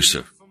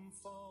 Producer.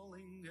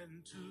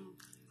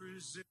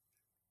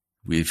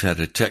 We've had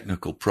a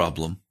technical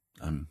problem.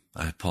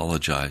 I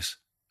apologize.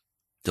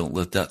 Don't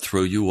let that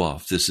throw you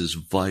off. This is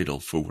vital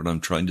for what I'm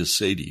trying to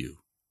say to you.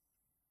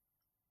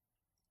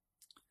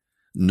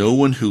 No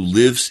one who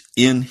lives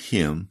in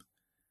him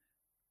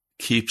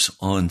keeps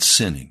on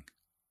sinning.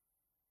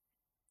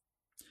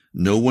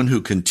 No one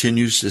who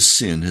continues to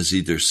sin has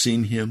either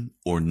seen him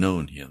or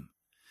known him.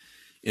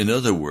 In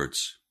other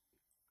words,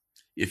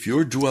 if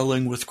you're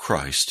dwelling with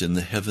Christ in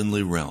the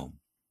heavenly realm,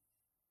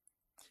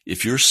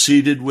 if you're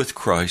seated with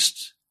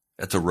Christ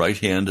at the right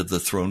hand of the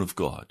throne of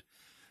God,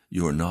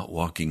 you are not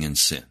walking in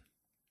sin.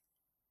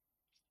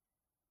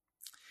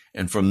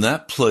 And from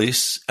that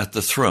place at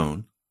the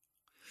throne,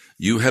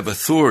 you have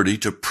authority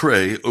to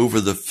pray over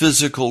the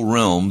physical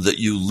realm that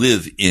you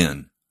live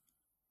in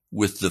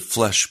with the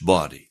flesh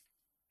body.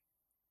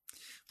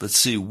 But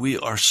see, we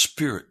are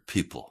spirit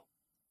people.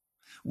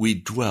 We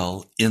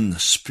dwell in the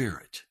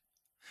Spirit.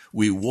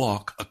 We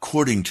walk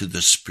according to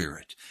the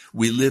Spirit.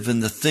 We live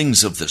in the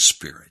things of the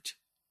Spirit.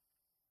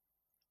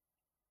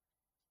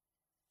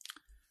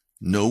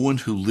 No one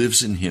who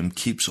lives in him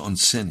keeps on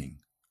sinning.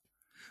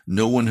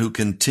 No one who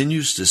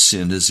continues to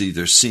sin has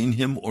either seen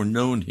him or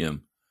known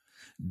him.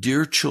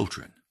 Dear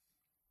children,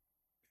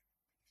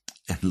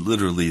 and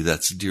literally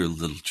that's dear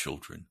little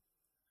children,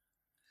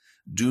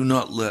 do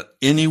not let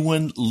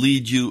anyone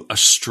lead you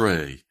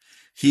astray.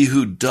 He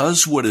who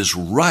does what is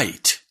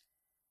right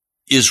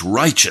is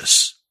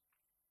righteous.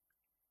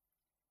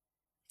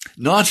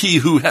 Not he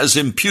who has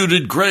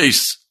imputed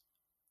grace.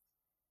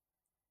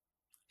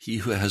 He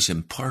who has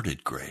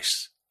imparted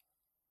grace.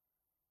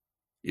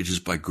 It is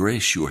by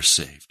grace you are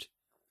saved.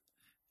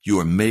 You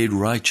are made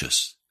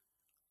righteous.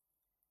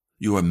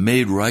 You are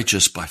made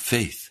righteous by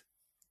faith.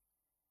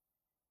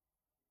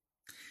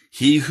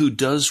 He who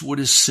does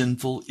what is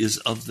sinful is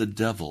of the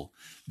devil,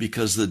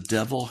 because the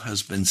devil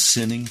has been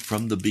sinning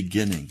from the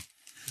beginning.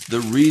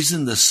 The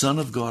reason the Son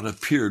of God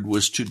appeared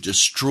was to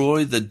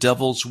destroy the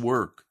devil's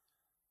work.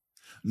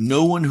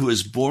 No one who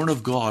is born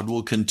of God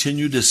will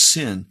continue to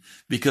sin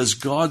because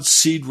God's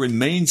seed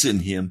remains in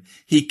him.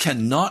 He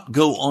cannot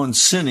go on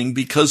sinning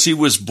because he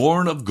was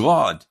born of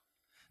God.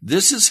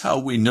 This is how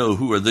we know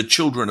who are the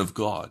children of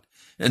God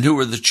and who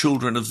are the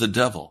children of the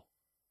devil.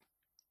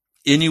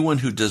 Anyone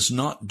who does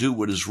not do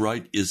what is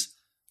right is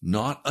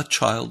not a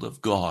child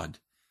of God,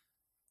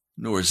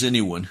 nor is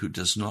anyone who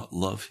does not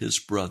love his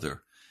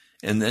brother.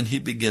 And then he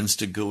begins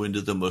to go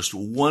into the most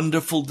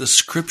wonderful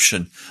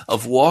description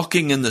of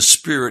walking in the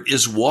Spirit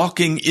is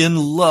walking in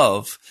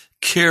love,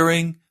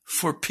 caring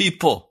for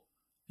people,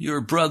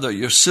 your brother,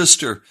 your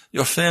sister,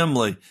 your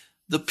family,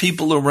 the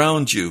people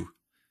around you.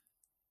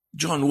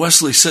 John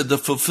Wesley said the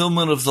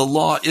fulfillment of the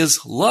law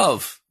is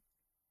love,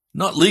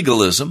 not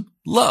legalism,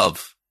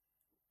 love.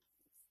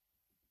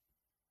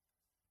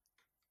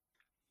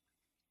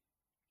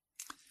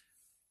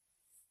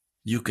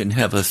 You can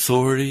have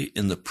authority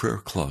in the prayer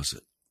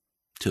closet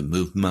to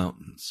move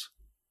mountains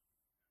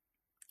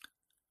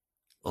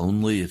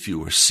only if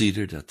you are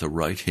seated at the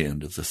right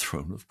hand of the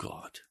throne of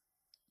God.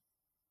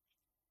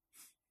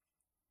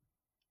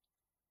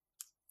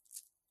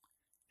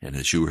 And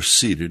as you are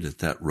seated at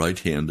that right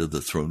hand of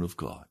the throne of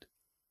God,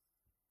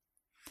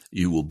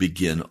 you will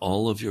begin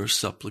all of your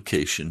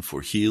supplication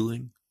for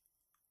healing,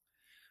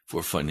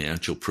 for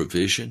financial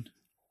provision.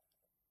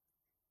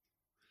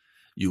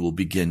 You will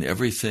begin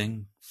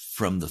everything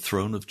from the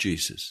throne of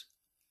Jesus,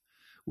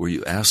 where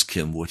you ask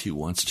him what he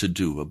wants to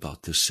do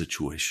about this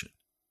situation.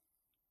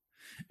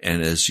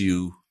 And as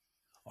you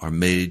are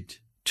made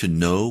to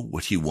know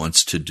what he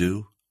wants to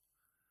do,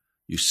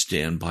 you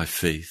stand by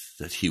faith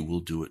that he will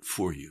do it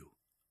for you.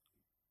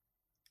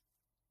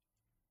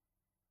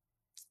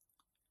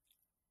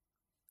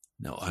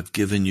 Now, I've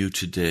given you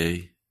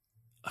today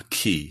a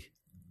key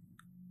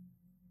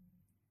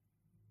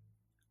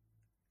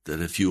that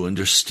if you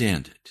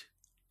understand it,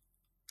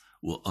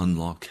 will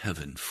unlock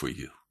heaven for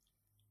you.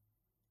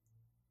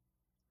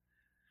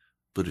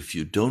 But if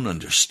you don't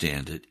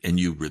understand it and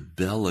you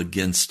rebel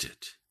against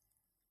it,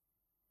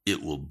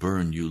 it will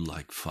burn you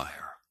like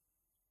fire.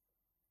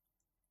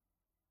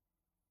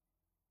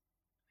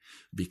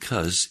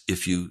 Because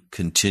if you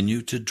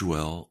continue to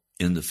dwell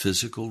in the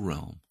physical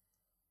realm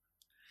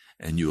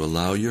and you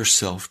allow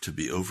yourself to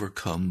be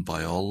overcome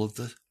by all of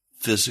the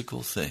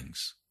physical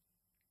things,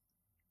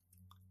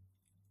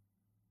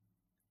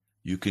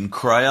 you can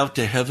cry out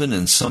to heaven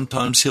and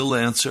sometimes he'll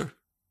answer.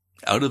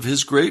 Out of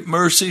his great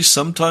mercy,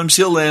 sometimes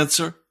he'll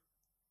answer.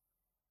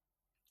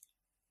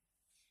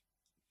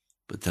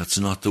 But that's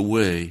not the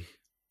way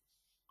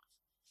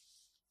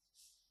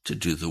to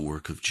do the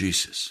work of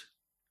Jesus.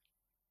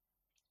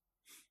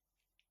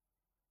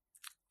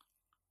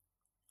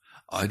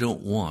 I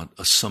don't want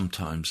a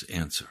sometimes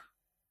answer.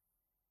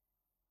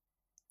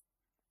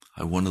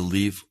 I want to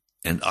leave,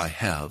 and I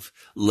have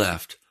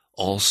left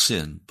all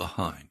sin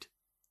behind.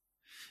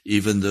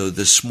 Even though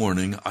this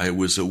morning I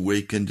was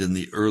awakened in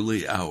the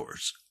early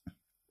hours,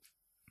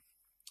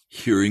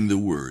 hearing the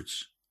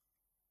words,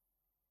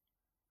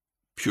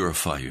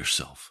 purify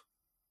yourself.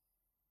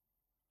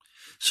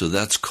 So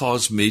that's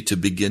caused me to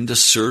begin to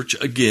search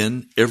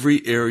again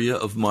every area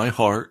of my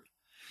heart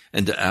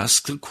and to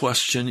ask the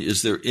question,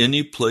 is there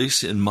any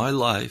place in my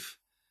life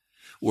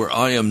where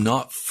I am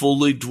not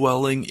fully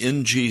dwelling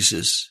in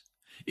Jesus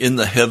in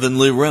the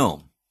heavenly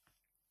realm?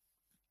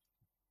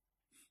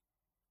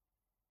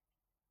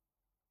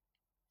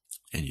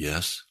 And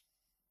yes,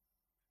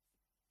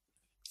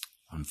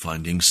 I'm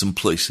finding some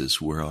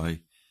places where I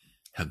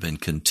have been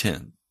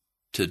content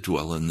to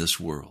dwell in this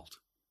world.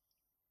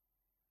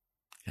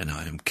 And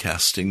I am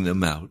casting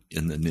them out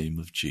in the name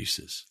of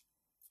Jesus.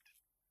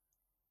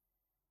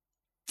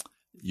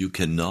 You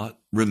cannot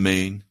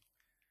remain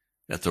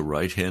at the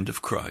right hand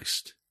of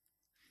Christ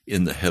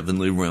in the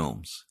heavenly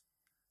realms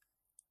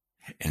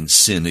and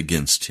sin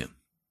against him.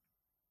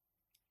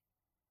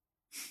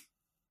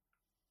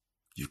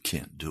 You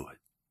can't do it.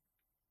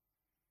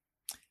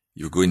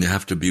 You're going to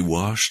have to be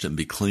washed and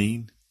be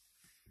clean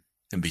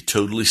and be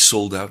totally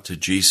sold out to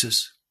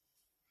Jesus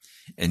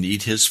and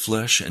eat his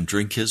flesh and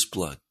drink his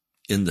blood.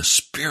 In the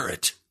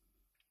Spirit,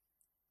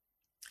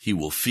 he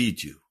will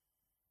feed you.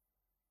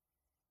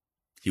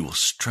 He will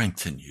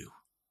strengthen you.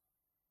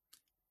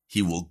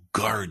 He will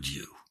guard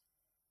you.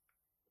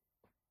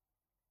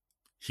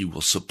 He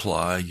will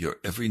supply your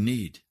every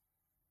need.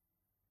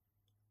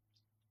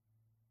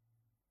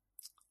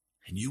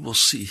 And you will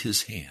see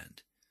his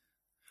hand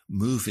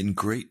move in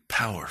great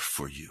power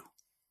for you.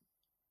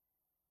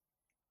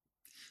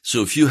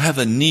 So if you have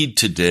a need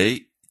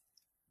today,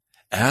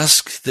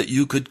 ask that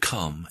you could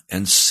come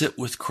and sit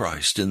with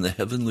Christ in the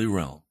heavenly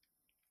realm.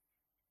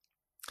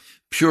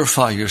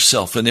 Purify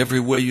yourself in every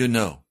way you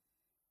know.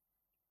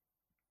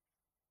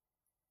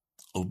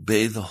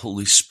 Obey the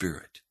Holy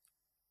Spirit.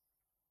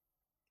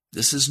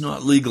 This is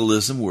not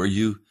legalism where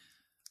you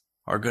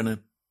are going to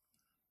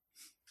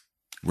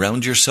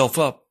round yourself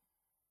up.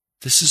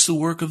 This is the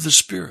work of the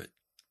Spirit.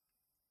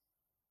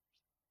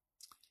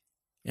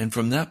 And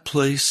from that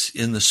place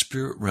in the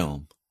spirit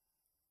realm,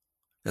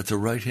 at the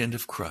right hand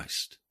of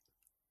Christ,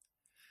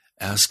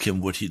 ask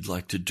him what he'd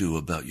like to do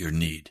about your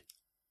need,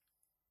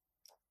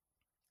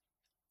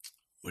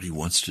 what he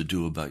wants to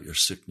do about your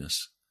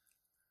sickness,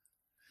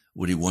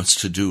 what he wants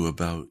to do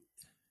about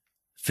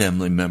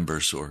family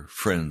members or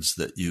friends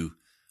that you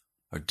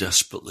are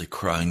desperately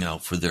crying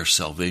out for their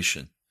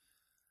salvation.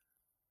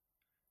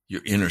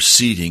 You're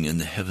interceding in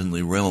the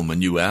heavenly realm,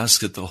 and you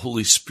ask that the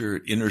Holy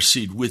Spirit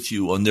intercede with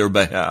you on their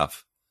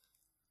behalf.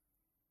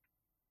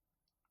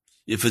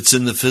 If it's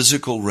in the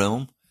physical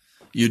realm,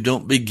 you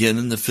don't begin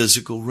in the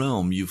physical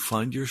realm. You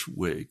find your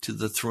way to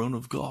the throne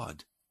of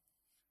God.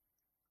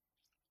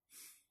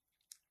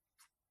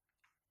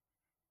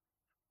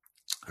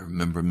 I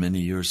remember many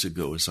years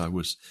ago, as I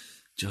was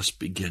just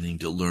beginning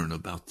to learn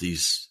about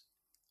these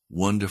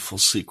wonderful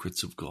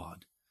secrets of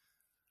God,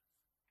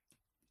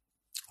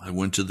 I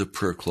went to the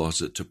prayer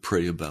closet to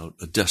pray about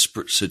a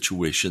desperate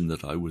situation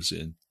that I was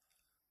in.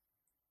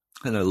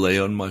 And I lay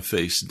on my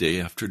face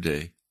day after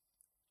day.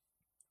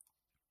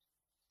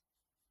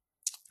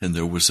 And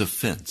there was a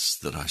fence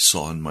that I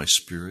saw in my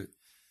spirit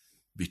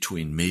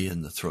between me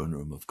and the throne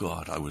room of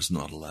God. I was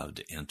not allowed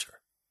to enter.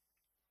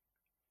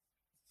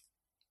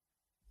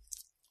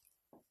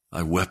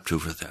 I wept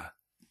over that.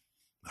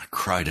 I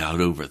cried out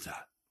over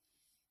that.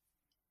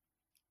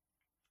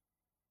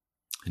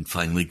 And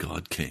finally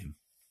God came.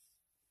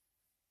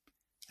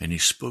 And he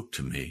spoke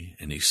to me,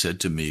 and he said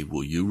to me,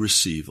 "Will you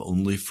receive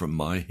only from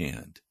my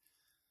hand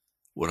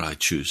what I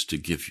choose to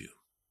give you?"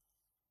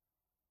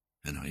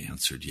 And I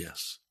answered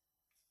yes.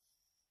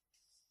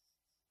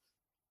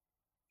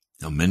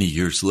 Now, many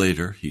years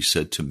later, he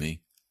said to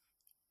me,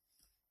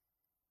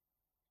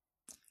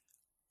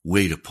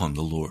 "Wait upon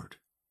the Lord."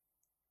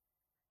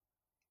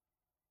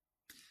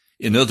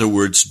 In other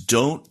words,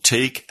 don't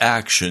take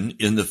action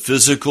in the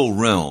physical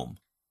realm,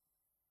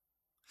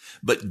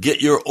 but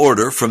get your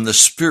order from the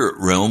spirit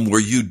realm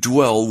where you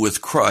dwell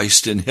with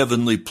Christ in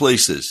heavenly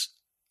places,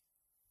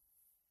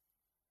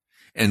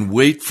 and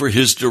wait for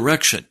his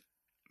direction.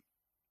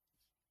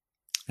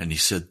 And he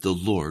said, the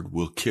Lord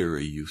will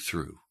carry you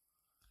through.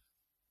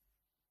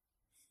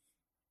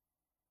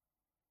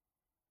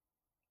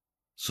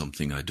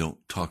 Something I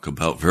don't talk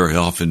about very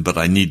often, but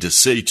I need to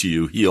say to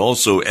you, he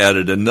also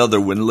added another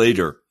one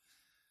later.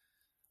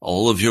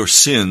 All of your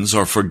sins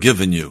are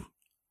forgiven you.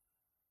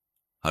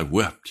 I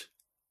wept.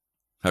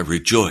 I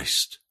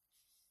rejoiced.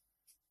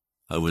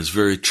 I was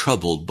very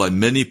troubled by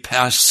many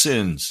past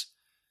sins.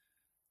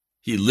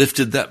 He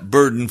lifted that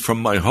burden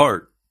from my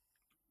heart.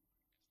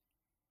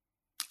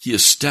 He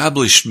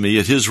established me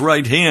at his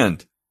right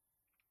hand.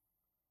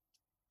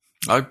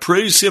 I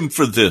praise him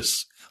for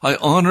this. I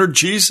honor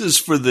Jesus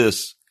for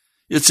this.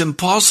 It's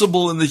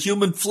impossible in the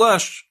human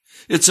flesh.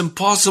 It's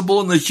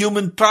impossible in the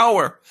human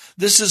power.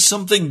 This is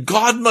something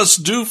God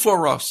must do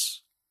for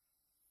us.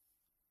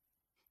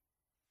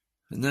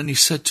 And then he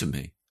said to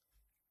me,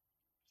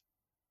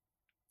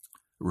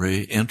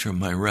 Ray, enter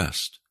my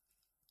rest.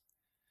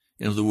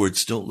 In other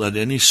words, don't let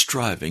any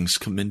strivings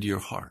come into your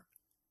heart.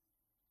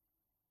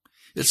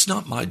 It's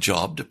not my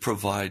job to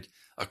provide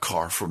a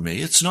car for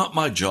me. It's not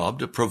my job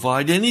to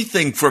provide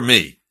anything for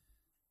me.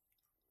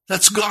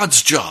 That's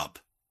God's job.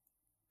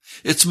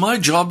 It's my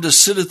job to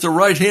sit at the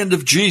right hand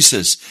of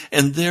Jesus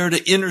and there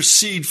to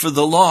intercede for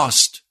the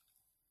lost.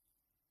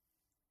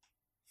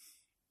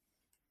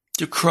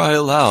 To cry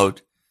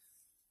aloud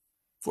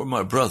for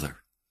my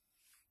brother.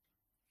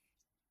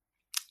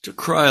 To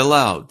cry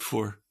aloud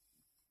for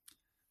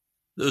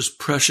those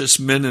precious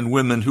men and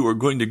women who are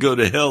going to go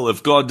to hell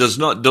if God does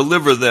not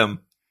deliver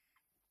them.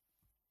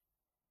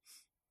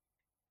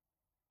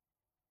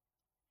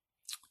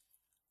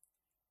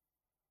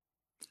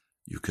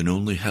 You can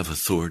only have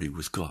authority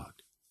with God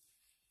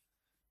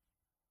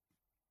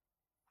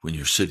when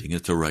you're sitting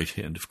at the right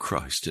hand of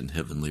Christ in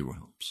heavenly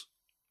realms.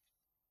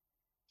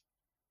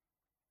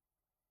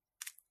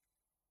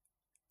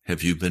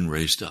 Have you been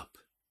raised up?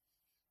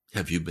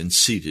 Have you been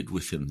seated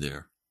with him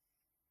there?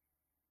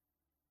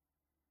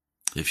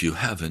 If you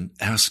haven't,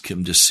 ask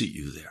him to seat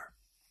you there.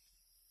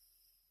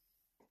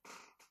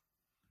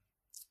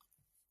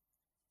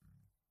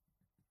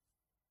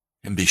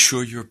 And be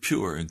sure you're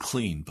pure and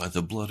clean by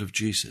the blood of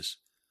Jesus,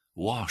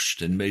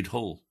 washed and made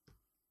whole,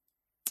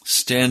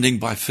 standing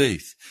by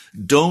faith.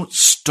 Don't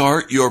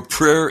start your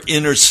prayer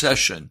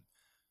intercession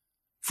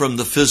from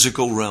the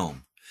physical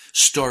realm.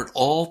 Start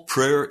all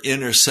prayer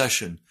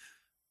intercession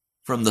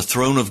from the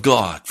throne of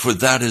God, for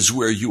that is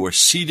where you are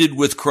seated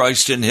with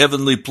Christ in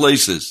heavenly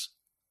places.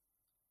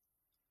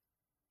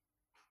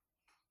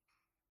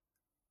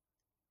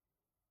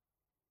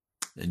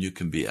 And you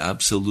can be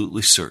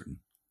absolutely certain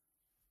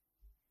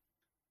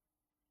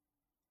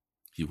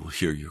he will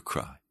hear your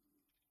cry.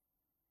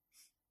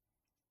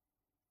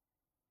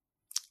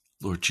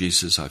 Lord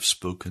Jesus, I've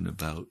spoken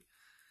about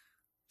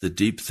the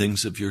deep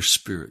things of your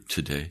Spirit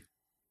today.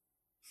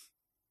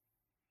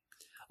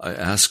 I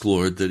ask,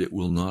 Lord, that it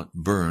will not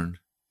burn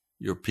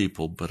your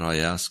people, but I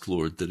ask,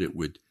 Lord, that it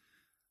would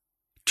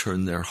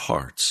turn their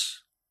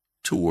hearts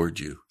toward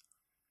you.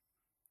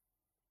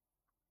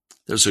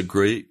 There's a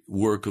great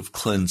work of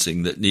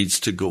cleansing that needs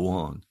to go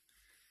on.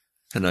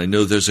 And I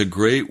know there's a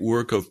great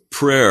work of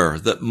prayer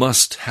that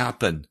must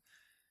happen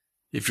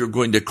if you're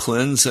going to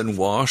cleanse and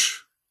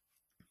wash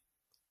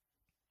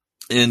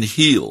and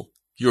heal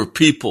your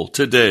people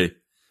today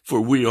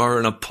for we are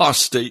an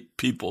apostate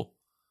people,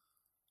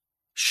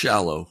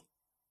 shallow,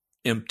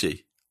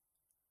 empty.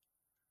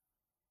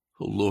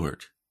 Oh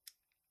Lord,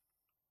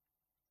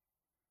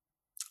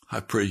 I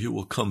pray you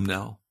will come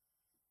now.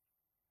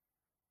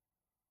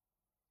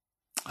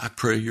 I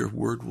pray your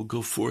word will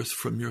go forth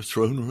from your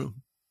throne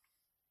room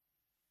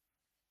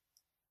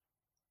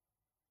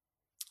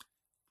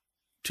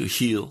to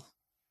heal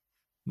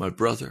my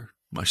brother,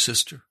 my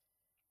sister,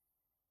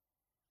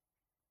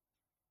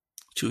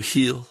 to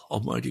heal,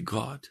 Almighty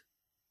God,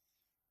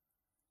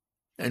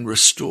 and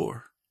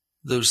restore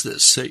those that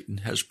Satan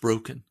has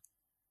broken,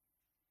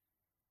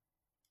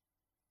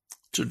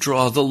 to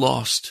draw the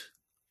lost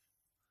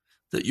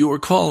that you are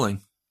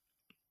calling.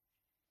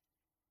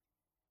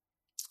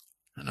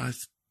 And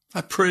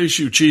I praise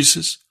you,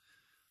 Jesus.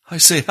 I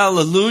say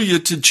hallelujah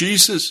to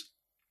Jesus.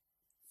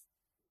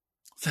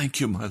 Thank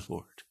you, my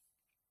Lord.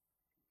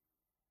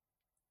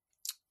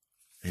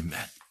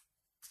 Amen.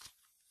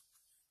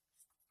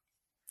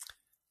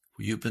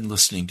 Well, you've been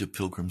listening to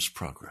Pilgrim's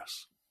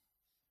Progress.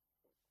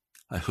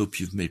 I hope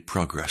you've made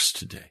progress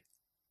today.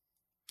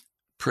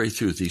 Pray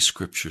through these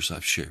scriptures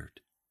I've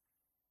shared.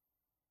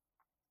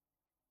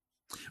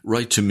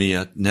 Write to me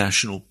at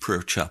National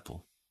Prayer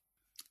Chapel,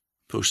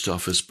 Post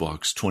Office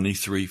Box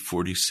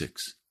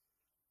 2346,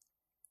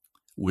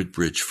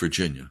 Woodbridge,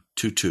 Virginia,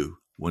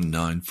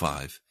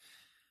 22195.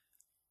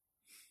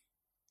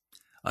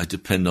 I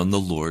depend on the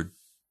Lord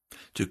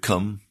to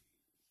come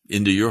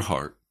into your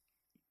heart,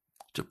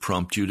 to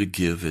prompt you to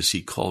give as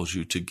he calls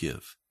you to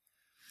give,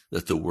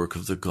 that the work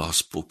of the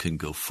gospel can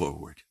go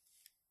forward,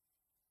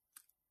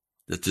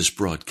 that this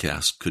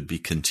broadcast could be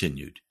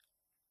continued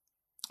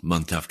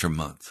month after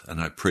month. And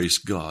I praise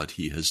God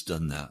he has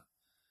done that.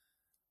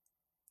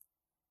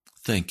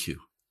 Thank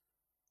you.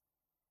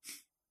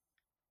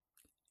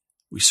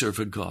 We serve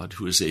a God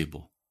who is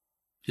able.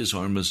 His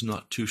arm is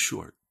not too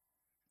short.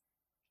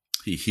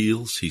 He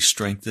heals, he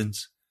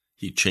strengthens,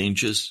 he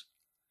changes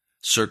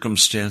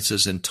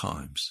circumstances and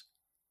times.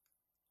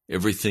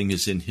 Everything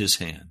is in his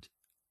hand.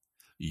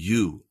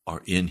 You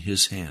are in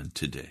his hand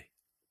today.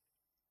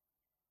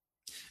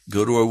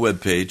 Go to our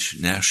webpage,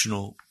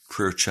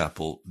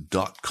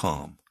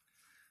 nationalprayerchapel.com.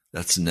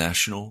 That's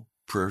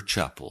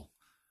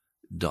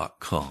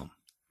nationalprayerchapel.com.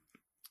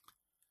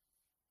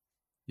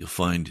 You'll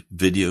find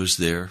videos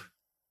there.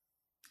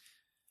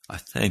 I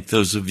thank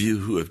those of you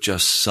who have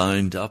just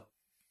signed up,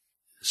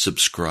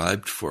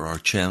 subscribed for our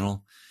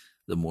channel.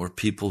 The more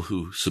people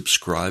who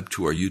subscribe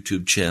to our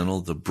YouTube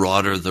channel, the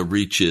broader the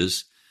reach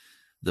is,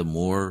 the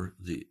more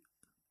the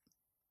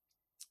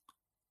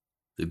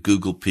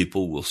Google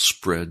people will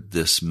spread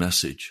this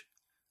message.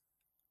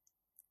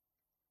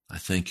 I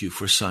thank you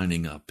for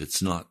signing up.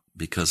 It's not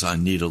because I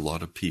need a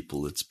lot of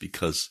people. It's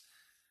because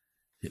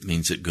it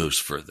means it goes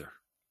further.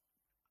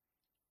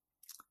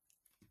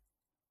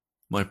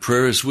 My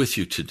prayer is with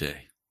you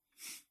today.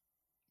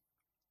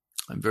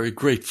 I'm very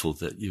grateful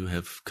that you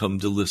have come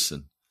to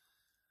listen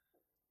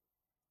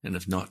and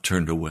have not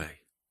turned away.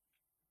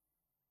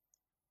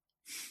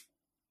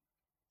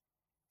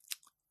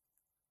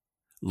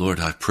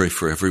 Lord, I pray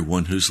for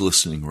everyone who's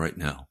listening right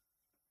now.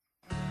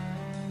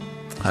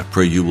 I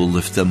pray you will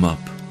lift them up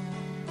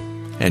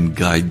and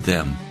guide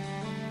them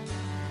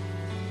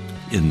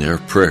in their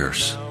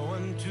prayers.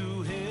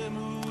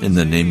 In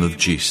the name of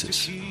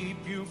Jesus.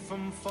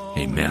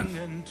 Amen.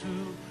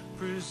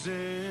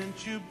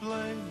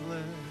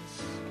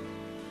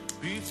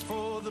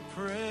 Before the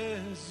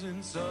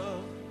presence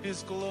of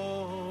his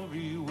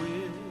glory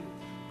with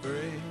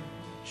great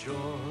joy,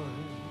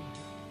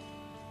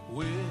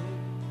 with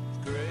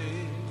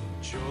great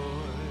joy.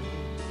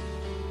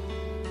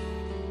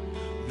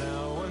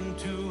 Now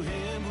unto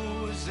him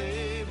who is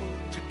able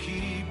to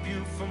keep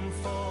you from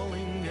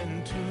falling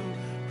and to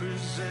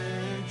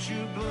present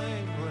you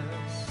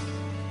blameless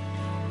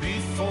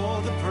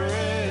before the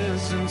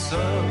presence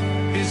of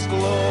his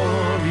glory.